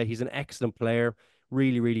think he's an excellent player,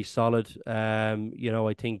 really, really solid. I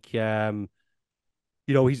think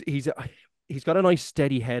he's got a nice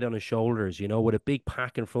steady head on his shoulders, with a big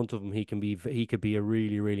pack in front of him. He could be a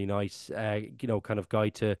really, really nice, kind of guy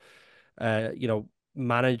to,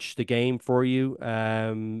 manage the game for you.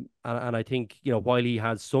 And I think, while he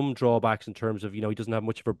has some drawbacks in terms of, he doesn't have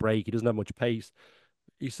much of a break, he doesn't have much pace.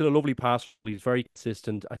 He's still a lovely passer. He's very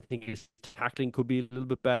consistent. I think his tackling could be a little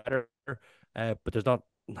bit better, but there's not,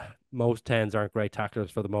 most 10s aren't great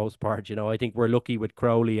tacklers for the most part. I think we're lucky with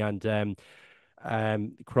Crowley and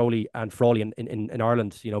Frawley in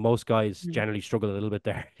Ireland. Most guys generally struggle a little bit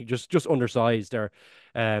there. just undersized, or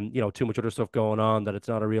too much other stuff going on that it's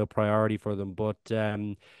not a real priority for them. But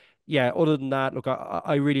yeah, other than that, look,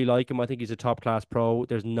 I really like him. I think he's a top class pro.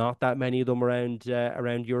 There's not that many of them around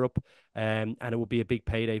Europe, and it would be a big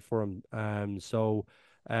payday for him. So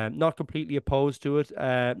not completely opposed to it.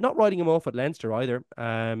 Not writing him off at Leinster either.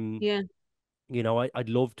 Yeah. I'd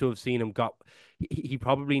love to have seen him he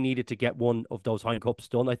probably needed to get one of those Heinz Cups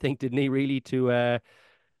done, I think, didn't he, really, to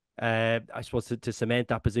I suppose to cement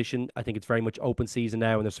that position. I think it's very much open season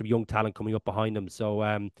now, and there's some young talent coming up behind him. So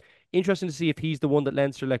interesting to see if he's the one that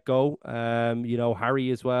Leinster let go. Harry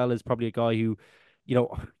as well is probably a guy who,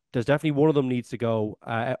 there's definitely one of them needs to go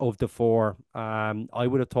of the four. I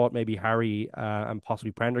would have thought maybe Harry and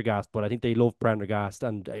possibly Prendergast, but I think they love Prendergast,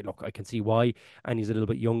 and look, I can see why. And he's a little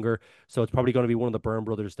bit younger, so it's probably going to be one of the Byrne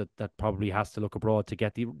brothers that probably has to look abroad to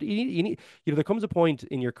get the. There comes a point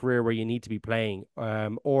in your career where you need to be playing,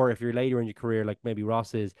 or if you're later in your career, like maybe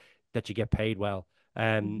Ross is, that you get paid well.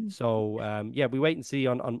 Yeah, we wait and see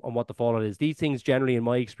on what the fallout is. These things generally, in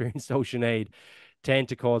my experience, so Sinead, tend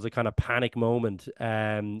to cause a kind of panic moment,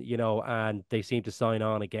 and they seem to sign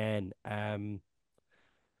on again.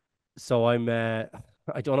 So I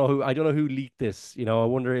don't know who leaked this. I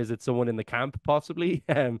wonder, is it someone in the camp possibly?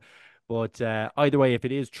 But either way, if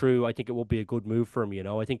it is true, I think it will be a good move for him.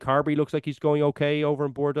 I think Carberry looks like he's going okay over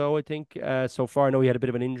in Bordeaux. I think so far. I know he had a bit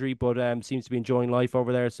of an injury, but seems to be enjoying life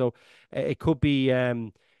over there. So it could be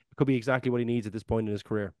exactly what he needs at this point in his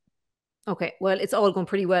career. Okay, well, it's all going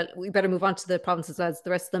pretty well. We better move on to the provinces as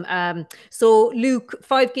the rest of them. So Luke,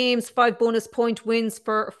 5 games, 5 bonus point wins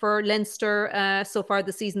for Leinster so far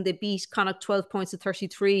this season. They beat Connacht 12 points to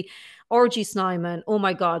 33. RG Snyman, oh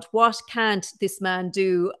my God, what can't this man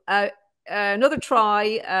do? Another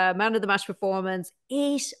try, man of the match performance,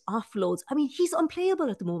 8 offloads. I mean, he's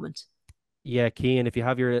unplayable at the moment. Yeah, Cian, if you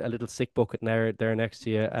have a little sick bucket there next to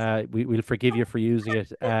you, we'll forgive you for using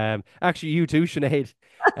it. Actually, you too, Sinead.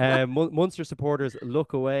 Munster supporters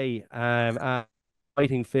look away.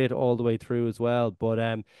 Fighting fit all the way through as well.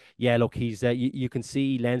 But yeah, look, he's you can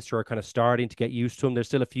see Leinster are kind of starting to get used to him. There's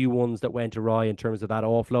still a few ones that went awry in terms of that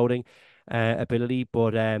offloading ability,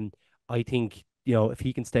 but I think if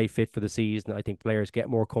he can stay fit for the season, I think players get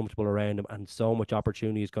more comfortable around him, and so much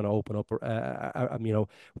opportunity is going to open up.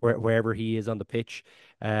 Wherever he is on the pitch.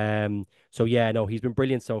 So yeah, no, he's been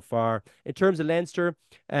brilliant so far. In terms of Leinster,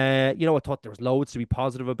 I thought there was loads to be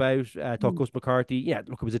positive about. I thought Gus McCarthy, yeah,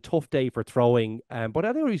 look, it was a tough day for throwing, but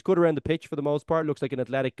I think he's good around the pitch for the most part. Looks like an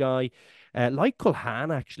athletic guy. Like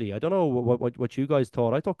Cullen, actually. I don't know what you guys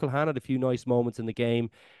thought. I thought Cullen had a few nice moments in the game.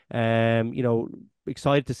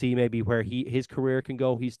 Excited to see maybe where his career can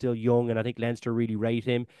go. He's still young, and I think Leinster really rate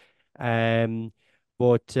him. Yeah,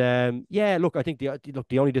 look, I think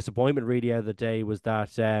the only disappointment really out of the day was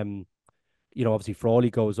that obviously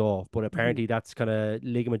Frawley goes off, but apparently that's kind of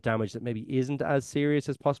ligament damage that maybe isn't as serious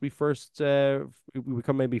as possibly first. We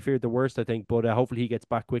can maybe fear the worst, I think, but hopefully he gets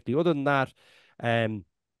back quickly. Other than that,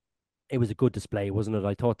 it was a good display, wasn't it?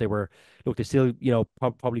 I thought they still,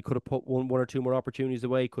 probably could have put one or two more opportunities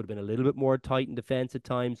away, could have been a little bit more tight in defense at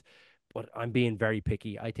times, but I'm being very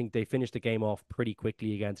picky. I think they finished the game off pretty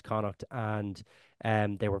quickly against Connacht, and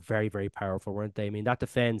they were very, very powerful, weren't they? I mean, that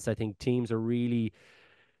defense, I think teams are really,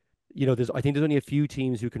 I think there's only a few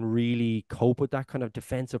teams who can really cope with that kind of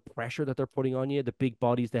defensive pressure that they're putting on you, the big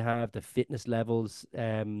bodies they have, the fitness levels.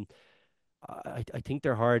 I think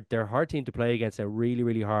they're hard. They're a hard team to play against. They're really,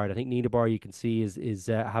 really hard. I think Niederbar, you can see, is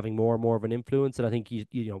having more and more of an influence. And I think we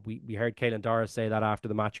heard Caelan Doris say that after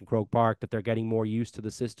the match in Croke Park, that they're getting more used to the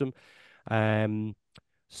system. Yeah,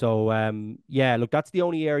 look, that's the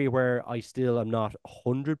only area where I still am not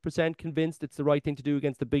 100% convinced it's the right thing to do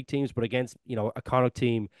against the big teams, but against a Connacht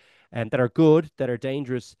team that are good, that are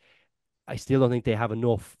dangerous, I still don't think they have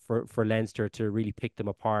enough for Leinster to really pick them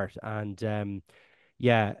apart. And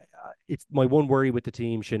yeah, it's my one worry with the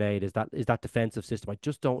team, Sinead, is that defensive system. I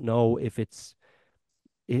just don't know if it's.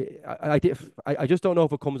 I just don't know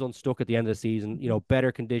if it comes unstuck at the end of the season.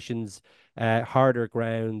 Better conditions, harder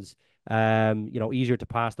grounds, easier to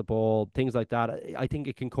pass the ball, things like that. I think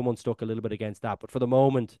it can come unstuck a little bit against that. But for the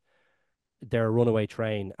moment, they're a runaway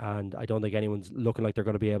train, and I don't think anyone's looking like they're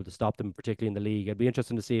going to be able to stop them, particularly in the league. It'd be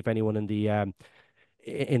interesting to see if anyone in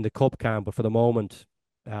the cup can. But for the moment,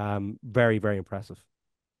 very, very impressive.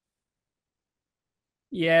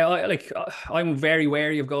 Yeah, I'm very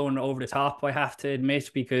wary of going over the top, I have to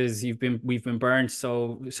admit, because we've been burned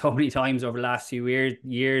so many times over the last few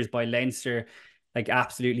years by Leinster, like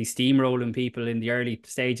absolutely steamrolling people in the early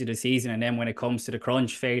stage of the season, and then when it comes to the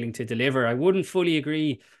crunch, failing to deliver. I wouldn't fully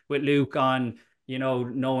agree with Luke on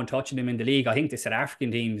no one touching them in the league. I think the South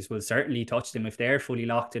African teams will certainly touch them if they're fully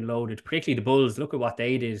locked and loaded, particularly the Bulls. Look at what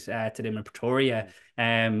they did to them in Pretoria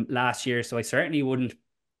last year. So I certainly wouldn't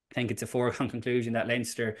think it's a foregone conclusion that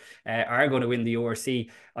Leinster are going to win the ORC.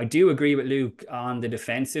 I do agree with Luke on the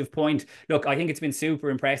defensive point. Look, I think it's been super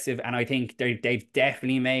impressive, and I think they've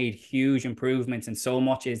definitely made huge improvements, and so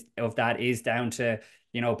much of that is down to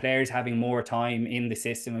players having more time in the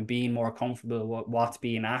system and being more comfortable with what's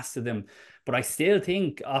being asked of them. But I still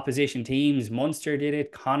think opposition teams, Munster did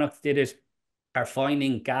it, Connacht did it, are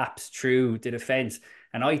finding gaps through the defence.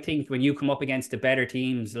 And I think when you come up against the better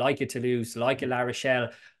teams like a Toulouse, like a La Rochelle,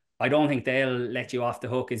 I don't think they'll let you off the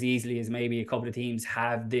hook as easily as maybe a couple of teams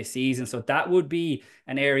have this season. So that would be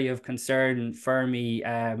an area of concern for me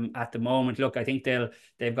at the moment. Look, I think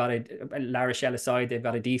they've got La Rochelle aside, they've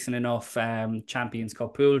got a decent enough Champions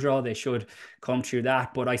Cup pool draw. They should come through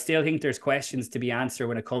that. But I still think there's questions to be answered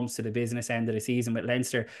when it comes to the business end of the season with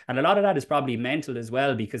Leinster. And a lot of that is probably mental as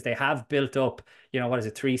well, because they have built up, what is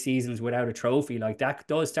it, 3 seasons without a trophy. Like, that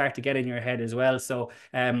does start to get in your head as well. So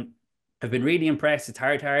I've been really impressed. It's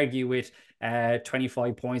hard to argue with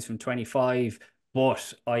 25 points from 25,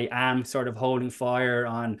 but I am sort of holding fire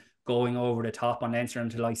on going over the top on Leinster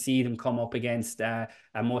until I see them come up against a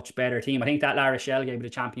much better team. I think that La Rochelle game of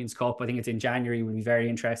the Champions Cup, I think it's in January, will be very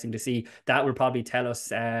interesting to see. That will probably tell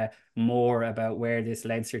us more about where this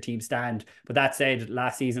Leinster team stand. But that said,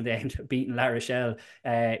 last season they ended up beating La Rochelle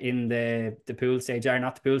in the pool stage, or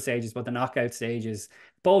not the pool stages, but the knockout stages.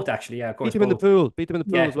 Both, actually, yeah, of course. Beat them in the pool. Beat them in the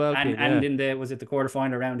pool Yeah, as well, and Cian, yeah. in was it the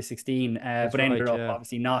quarterfinal round of 16? That's But ended right, up yeah.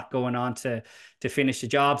 obviously not going on to finish the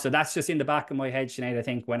job. So that's just in the back of my head, Sinead. I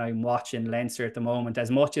think when I'm watching Leinster at the moment,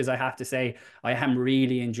 as much as I have to say I am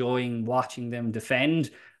really enjoying watching them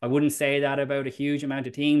defend, I wouldn't say that about a huge amount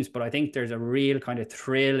of teams, but I think there's a real kind of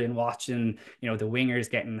thrill in watching, the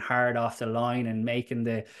wingers getting hard off the line and making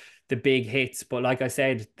the big hits. But like I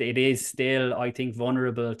said, it is still, I think,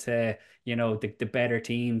 vulnerable to the better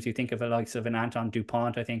teams. You think of the likes of an Anton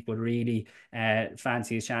Dupont, I think would really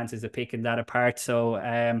fancy his chances of picking that apart.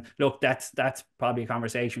 So look, that's probably a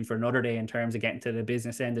conversation for another day in terms of getting to the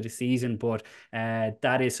business end of the season. But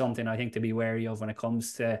that is something I think to be wary of when it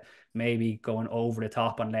comes to maybe going over the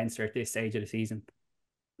top on Leinster at this stage of the season.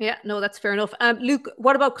 Yeah, no, that's fair enough. Luke,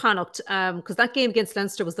 what about Connacht? Because that game against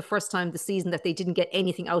Leinster was the first time this season that they didn't get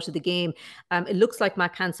anything out of the game. It looks like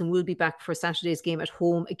Mac Hansen will be back for Saturday's game at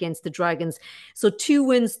home against the Dragons. So 2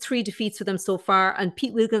 wins, 3 defeats for them so far. And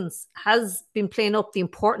Pete Wilkins has been playing up the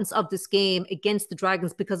importance of this game against the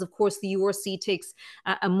Dragons because, of course, the URC takes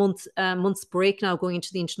a month's break now going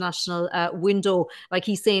into the international window. Like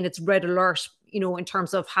he's saying, it's red alert, in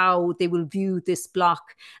terms of how they will view this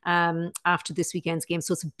block after this weekend's game.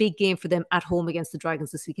 So it's a big game for them at home against the Dragons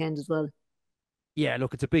this weekend as well. Yeah,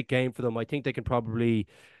 look, it's a big game for them. I think they can probably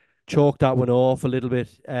chalk that one off a little bit,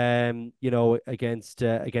 against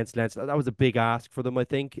Leinster. That was a big ask for them, I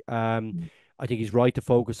think. I think he's right to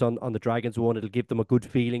focus on the Dragons one. It'll give them a good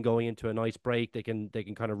feeling going into a nice break. They can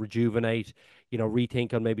kind of rejuvenate,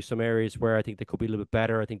 rethink on maybe some areas where I think they could be a little bit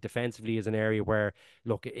better. I think defensively is an area where,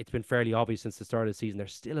 look, it's been fairly obvious since the start of the season. They're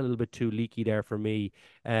still a little bit too leaky there for me.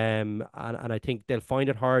 And I think they'll find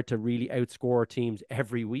it hard to really outscore teams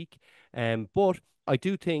every week. But I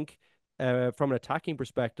do think from an attacking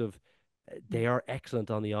perspective, they are excellent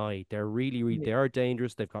on the eye. They're really, they are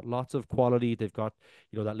dangerous. They've got lots of quality. They've got,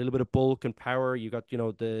 that little bit of bulk and power. You got,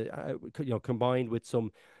 combined with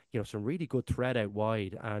some, some really good threat out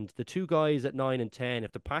wide. And the 2 guys at 9 and 10,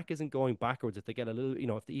 if the pack isn't going backwards, if they get a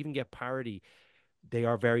little, if they even get parity, they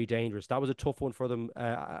are very dangerous. That was a tough one for them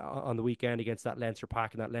on the weekend against that Leinster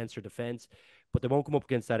pack and that Leinster defense, but they won't come up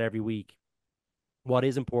against that every week. What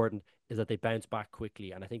is important is that they bounce back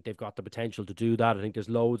quickly, and I think they've got the potential to do that. I think there's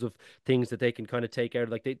loads of things that they can kind of take out.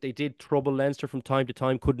 Like they did trouble Leinster from time to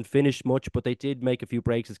time, couldn't finish much, but they did make a few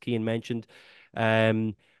breaks, as Cian mentioned.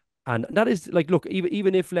 And that is like, look,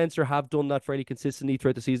 even if Leinster have done that fairly consistently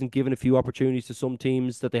throughout the season, given a few opportunities to some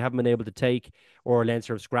teams that they haven't been able to take, or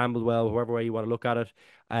Leinster have scrambled well, however way you want to look at it,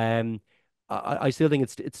 I still think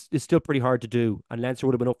it's still pretty hard to do, and Leinster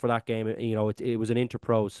would have been up for that game. It was an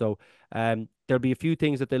interpro, so there'll be a few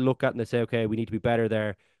things that they look at and they say, okay, we need to be better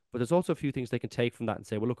there. But there's also a few things they can take from that and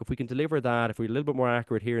say, well, look, if we can deliver that, if we're a little bit more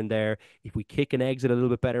accurate here and there, if we kick and exit a little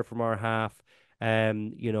bit better from our half,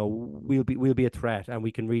 we'll be a threat, and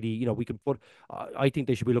we can really, we can put. I think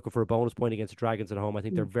they should be looking for a bonus point against the Dragons at home. I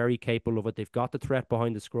think they're very capable of it. They've got the threat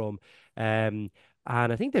behind the scrum, and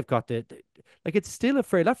I think they've got like, it's still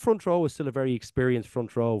that front row is still a very experienced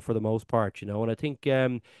front row for the most part, and I think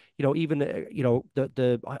even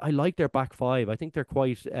I like their back 5. I think they're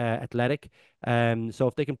quite athletic. So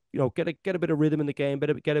if they can get a bit of rhythm in the game,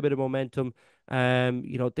 get a bit of momentum, I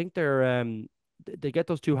think they get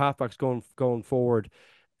those 2 halfbacks going forward.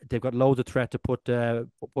 They've got loads of threat to put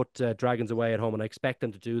Dragons away at home, and I expect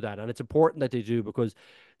them to do that. And it's important that they do, because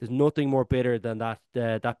there's nothing more bitter than that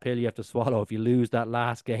pill you have to swallow if you lose that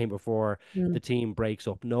last game before the team breaks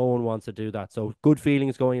up. No one wants to do that. So good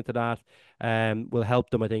feelings going into that will help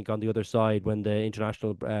them, I think, on the other side when the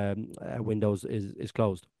international windows is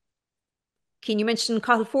closed. Can you mention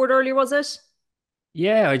Castleford earlier, was it?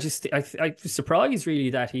 Yeah, I was surprised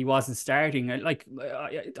really that he wasn't starting.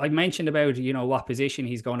 I mentioned about, what position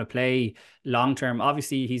he's going to play long term.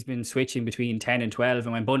 Obviously, he's been switching between 10 and 12,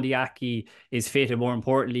 and when Bundy Aki is fit and more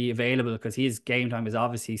importantly available, because his game time is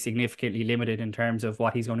obviously significantly limited in terms of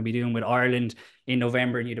what he's going to be doing with Ireland in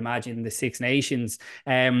November, and you'd imagine the Six Nations.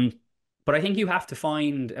 But I think you have to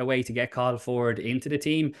find a way to get called forward into the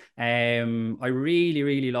team. I really,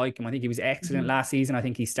 really like him. I think he was excellent last season. I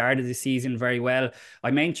think he started the season very well.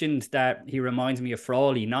 I mentioned that he reminds me of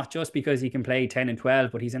Crowley, not just because he can play 10 and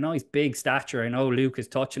 12, but he's a nice big stature. I know Luke is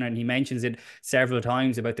touching it and he mentions it several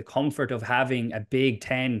times about the comfort of having a big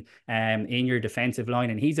 10 in your defensive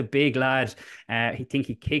line. And he's a big lad. I think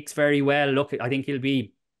he kicks very well. Look, I think he'll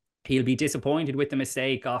be disappointed with the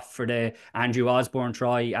mistake off for the Andrew Osborne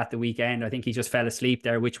try at the weekend. I think he just fell asleep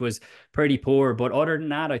there, which was pretty poor. But other than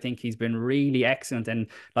that, I think he's been really excellent. And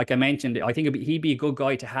like I mentioned, I think he'd be a good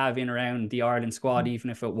guy to have in around the Ireland squad,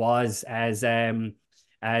 even if it was as a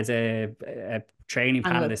training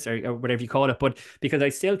panelist or whatever you call it. But because I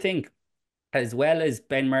still think, as well as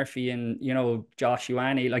Ben Murphy and Josh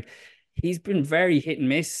Ioane, like he's been very hit and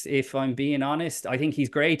miss, if I'm being honest. I think he's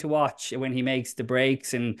great to watch when he makes the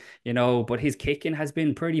breaks, and but his kicking has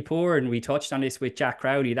been pretty poor. And we touched on this with Jack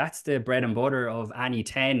Crowley. That's the bread and butter of any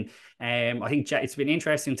 10. I think it's been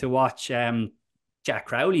interesting to watch Jack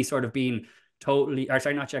Crowley sort of being totally, or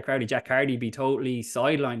sorry, not Jack Crowley, Jack Carty be totally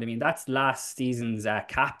sidelined. I mean, that's last season's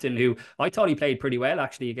captain, who I thought he played pretty well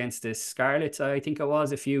actually against the Scarlets, I think it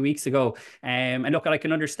was a few weeks ago. And look, I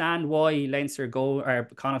can understand why Leinster or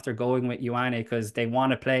Connacht are going with Ioane, because they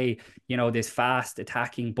want to play, this fast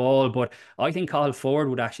attacking ball. But I think Call Forward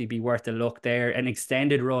would actually be worth a look there. An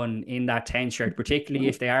extended run in that 10 shirt, particularly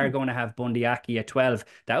if they are going to have Bundy Aki at 12.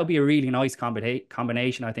 That would be a really nice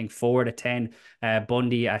combination, I think, Forward at 10,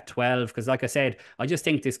 Bundy at 12. Because like I said, I just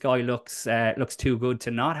think this guy looks too good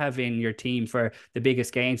to not have in your team for the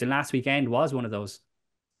biggest games. And last weekend was one of those.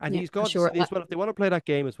 And he's got sure. as well, if they want to play that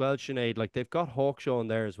game as well, Sinead, like they've got Hawkshaw in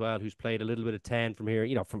there as well, who's played a little bit of 10 from here,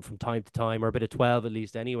 from time to time, or a bit of 12 at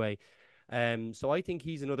least anyway. So I think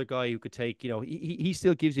he's another guy who could take, he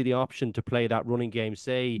still gives you the option to play that running game,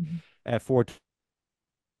 say, for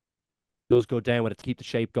does go down with it to keep the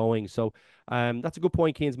shape going. So that's a good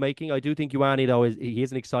point Cian's making. I do think Ioane, though, he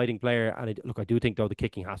is an exciting player. And look, I do think, though, the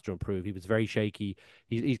kicking has to improve. He was very shaky.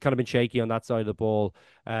 He's kind of been shaky on that side of the ball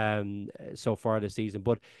so far this season.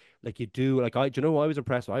 But like do you know who I was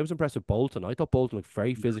impressed with? I was impressed with Bolton. I thought Bolton looked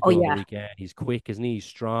very physical on the weekend. He's quick, isn't he? He's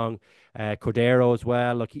strong. Cordero as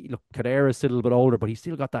well. Look, Cordero is still a little bit older, but he's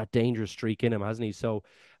still got that dangerous streak in him, hasn't he? So,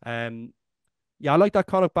 yeah, I like that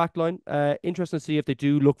Connacht backline. Interesting to see if they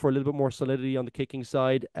do look for a little bit more solidity on the kicking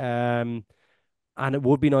side. And it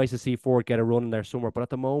would be nice to see Ford get a run in there somewhere. But at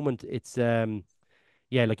the moment, it's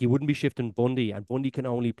yeah, like he wouldn't be shifting Bundy, and Bundy can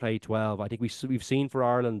only play 12. I think we've seen for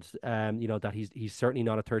Ireland, that he's certainly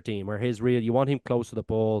not a 13. Where you want him close to the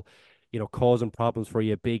ball, causing problems for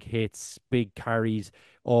you, big hits, big carries,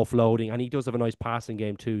 offloading, and he does have a nice passing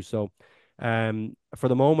game too. So. For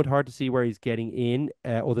the moment, hard to see where he's getting in,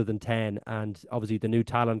 other than 10. And obviously, the new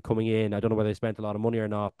talent coming in, I don't know whether they spent a lot of money or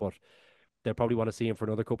not, but they'll probably want to see him for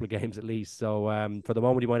another couple of games at least. So for the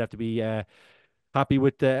moment, he might have to be happy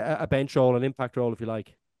with a bench role, an impact role, if you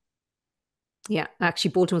like. Yeah,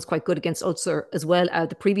 actually, Bolton was quite good against Ulster as well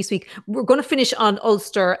the previous week. We're going to finish on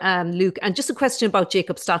Ulster, Luke, and just a question about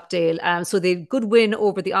Jacob Stockdale. So they good win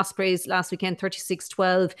over the Ospreys last weekend,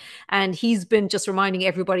 36-12, and he's been just reminding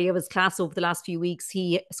everybody of his class over the last few weeks.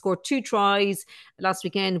 He scored 2 tries last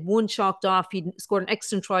weekend, 1 chalked off. He scored an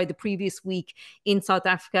excellent try the previous week in South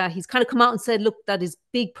Africa. He's kind of come out and said, look, that his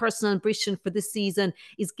big personal ambition for this season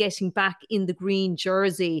is getting back in the green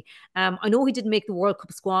jersey. I know he didn't make the World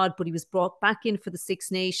Cup squad, but he was brought back in for the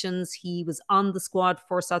Six Nations. He was on the squad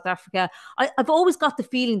for South Africa. I've always got the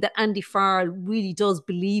feeling that Andy Farrell really does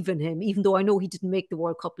believe in him, even though I know he didn't make the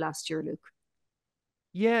World Cup last year, Luke.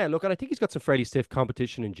 Yeah, look, and I think he's got some fairly stiff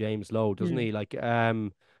competition in James Lowe, doesn't he? Like,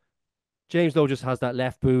 James Lowe just has that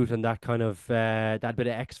left boot and that kind of that bit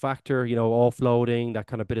of X factor, offloading, that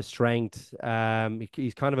kind of bit of strength.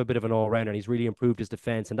 He's kind of a bit of an all-rounder, and he's really improved his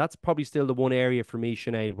defense. And that's probably still the one area for me,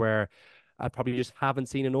 Sinead, where I probably just haven't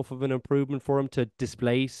seen enough of an improvement for him to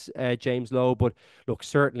displace James Lowe. But look,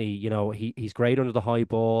 certainly, he's great under the high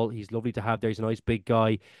ball. He's lovely to have there. He's a nice big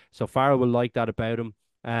guy. So Farrell will like that about him.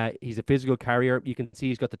 He's a physical carrier. You can see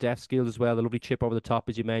he's got the deft skills as well. The lovely chip over the top,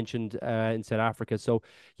 as you mentioned, in South Africa. So,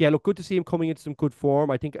 yeah, look, good to see him coming into some good form.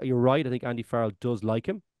 I think you're right. I think Andy Farrell does like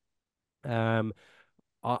him.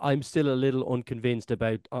 I'm still a little unconvinced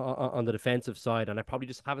about on the defensive side, and I probably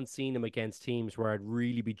just haven't seen him against teams where I'd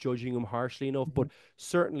really be judging him harshly enough. But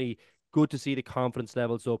certainly, good to see the confidence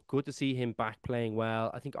levels up. Good to see him back playing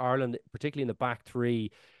well. I think Ireland, particularly in the back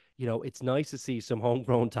three, it's nice to see some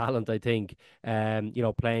homegrown talent, I think,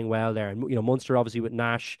 playing well there. And, Munster obviously with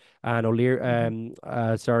Nash and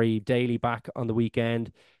Daly back on the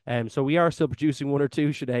weekend. So we are still producing one or two,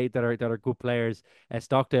 Sinead, that are good players.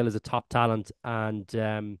 Stockdale is a top talent.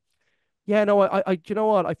 And yeah, no, you know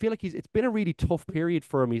what? I feel like it's been a really tough period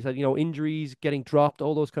for him. He's had, injuries, getting dropped,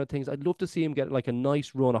 all those kind of things. I'd love to see him get like a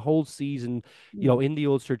nice run, a whole season, in the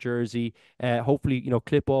Ulster jersey. Hopefully,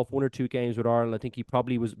 clip off one or two games with Ireland. I think he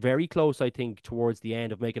probably was very close, I think, towards the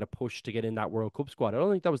end of making a push to get in that World Cup squad. I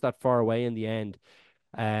don't think that was that far away in the end.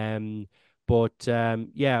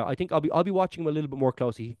 Yeah, I think I'll be watching him a little bit more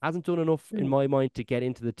closely. He hasn't done enough in my mind to get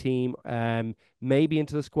into the team, maybe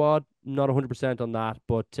into the squad. Not 100% on that,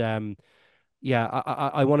 but yeah,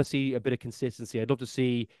 I want to see a bit of consistency. I'd love to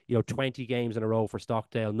see 20 games in a row for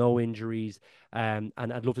Stockdale, no injuries, and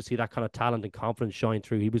I'd love to see that kind of talent and confidence shine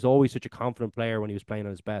through. He was always such a confident player when he was playing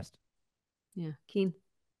at his best. Yeah, Cian.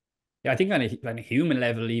 Yeah, I think on a human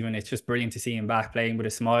level, even it's just brilliant to see him back playing with a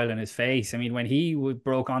smile on his face. I mean, when he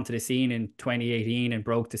broke onto the scene in 2018 and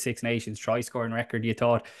broke the Six Nations try scoring record, you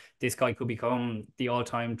thought this guy could become the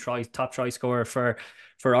all-time top try scorer for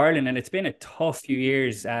Ireland. And it's been a tough few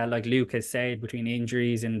years, like Luke has said, between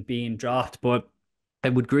injuries and being dropped. But I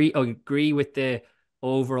would agree with the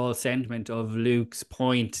overall sentiment of Luke's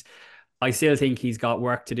point. I still think he's got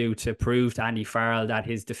work to do to prove to Andy Farrell that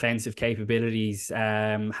his defensive capabilities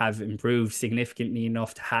have improved significantly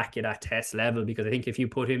enough to hack it at test level. Because I think if you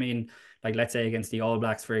put him in, like let's say against the All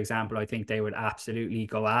Blacks, for example, I think they would absolutely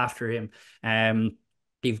go after him.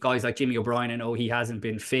 You've guys like Jimmy O'Brien. I know he hasn't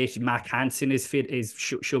been fit. Mac Hansen is fit,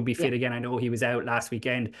 should be fit again. I know he was out last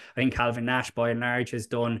weekend. I think Calvin Nash, by and large, has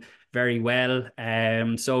done very well.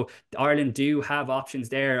 So Ireland do have options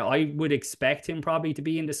there. I would expect him probably to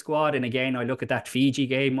be in the squad. And again, I look at that Fiji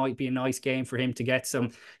game, might be a nice game for him to get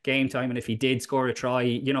some game time. And if he did score a try,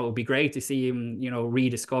 it would be great to see him,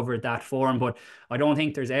 rediscover that form. But I don't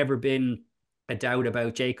think there's ever been a doubt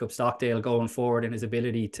about Jacob Stockdale going forward and his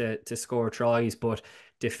ability to score tries. But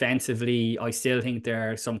defensively, I still think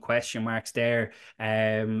there are some question marks there.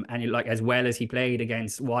 And like, as well as he played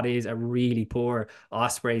against what is a really poor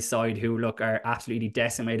Ospreys side, who are absolutely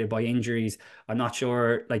decimated by injuries, I'm not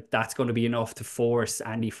sure like that's going to be enough to force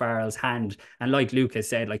Andy Farrell's hand. And like Luke has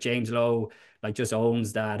said, like James Lowe just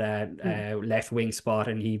owns that left wing spot,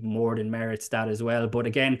 and he more than merits that as well. But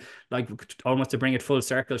again, like almost to bring it full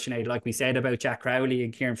circle, Sinead, like we said about Jack Crowley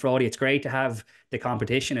and Kieran Frawley, it's great to have the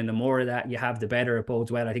competition, and the more of that you have, the better it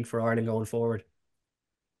bodes well, I think, for Ireland going forward.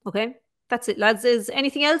 Okay, that's it, lads. Is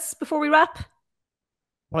anything else before we wrap?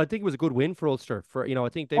 Well, I think it was a good win for Ulster. I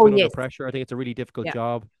think they've been under pressure. I think it's a really difficult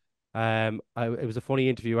job. It was a funny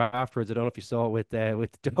interview afterwards. I don't know if you saw it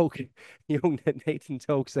with Doak, young Nathan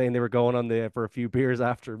Doak, saying they were going on for a few beers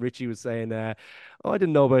after. Richie was saying, "Oh, I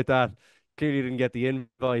didn't know about that. Clearly didn't get the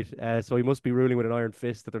invite, so he must be ruling with an iron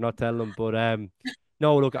fist that they're not telling him." But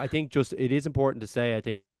no, look, I think just it is important to say, I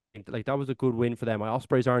think like that was a good win for them.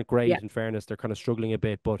 Ospreys aren't great, in fairness; they're kind of struggling a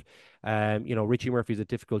bit. But Richie Murphy's a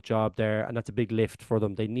difficult job there, and that's a big lift for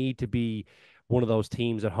them. They need to be one of those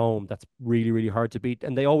teams at home that's really, really hard to beat.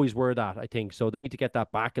 And they always were that, I think. So they need to get that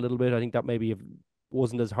back a little bit. I think that maybe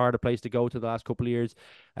wasn't as hard a place to go to the last couple of years.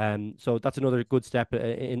 So that's another good step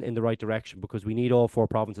in the right direction, because we need all four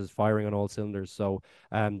provinces firing on all cylinders. So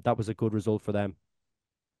that was a good result for them.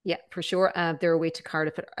 Yeah, for sure. They're away to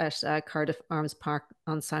Cardiff at Cardiff Arms Park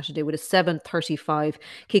on Saturday with a 7:35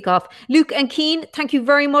 kickoff. Luke and Cian, thank you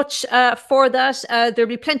very much for that. There'll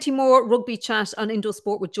be plenty more rugby chat on Indo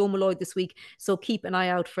Sport with Joe Malloy this week, so keep an eye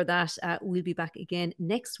out for that. We'll be back again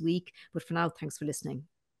next week. But for now, thanks for listening.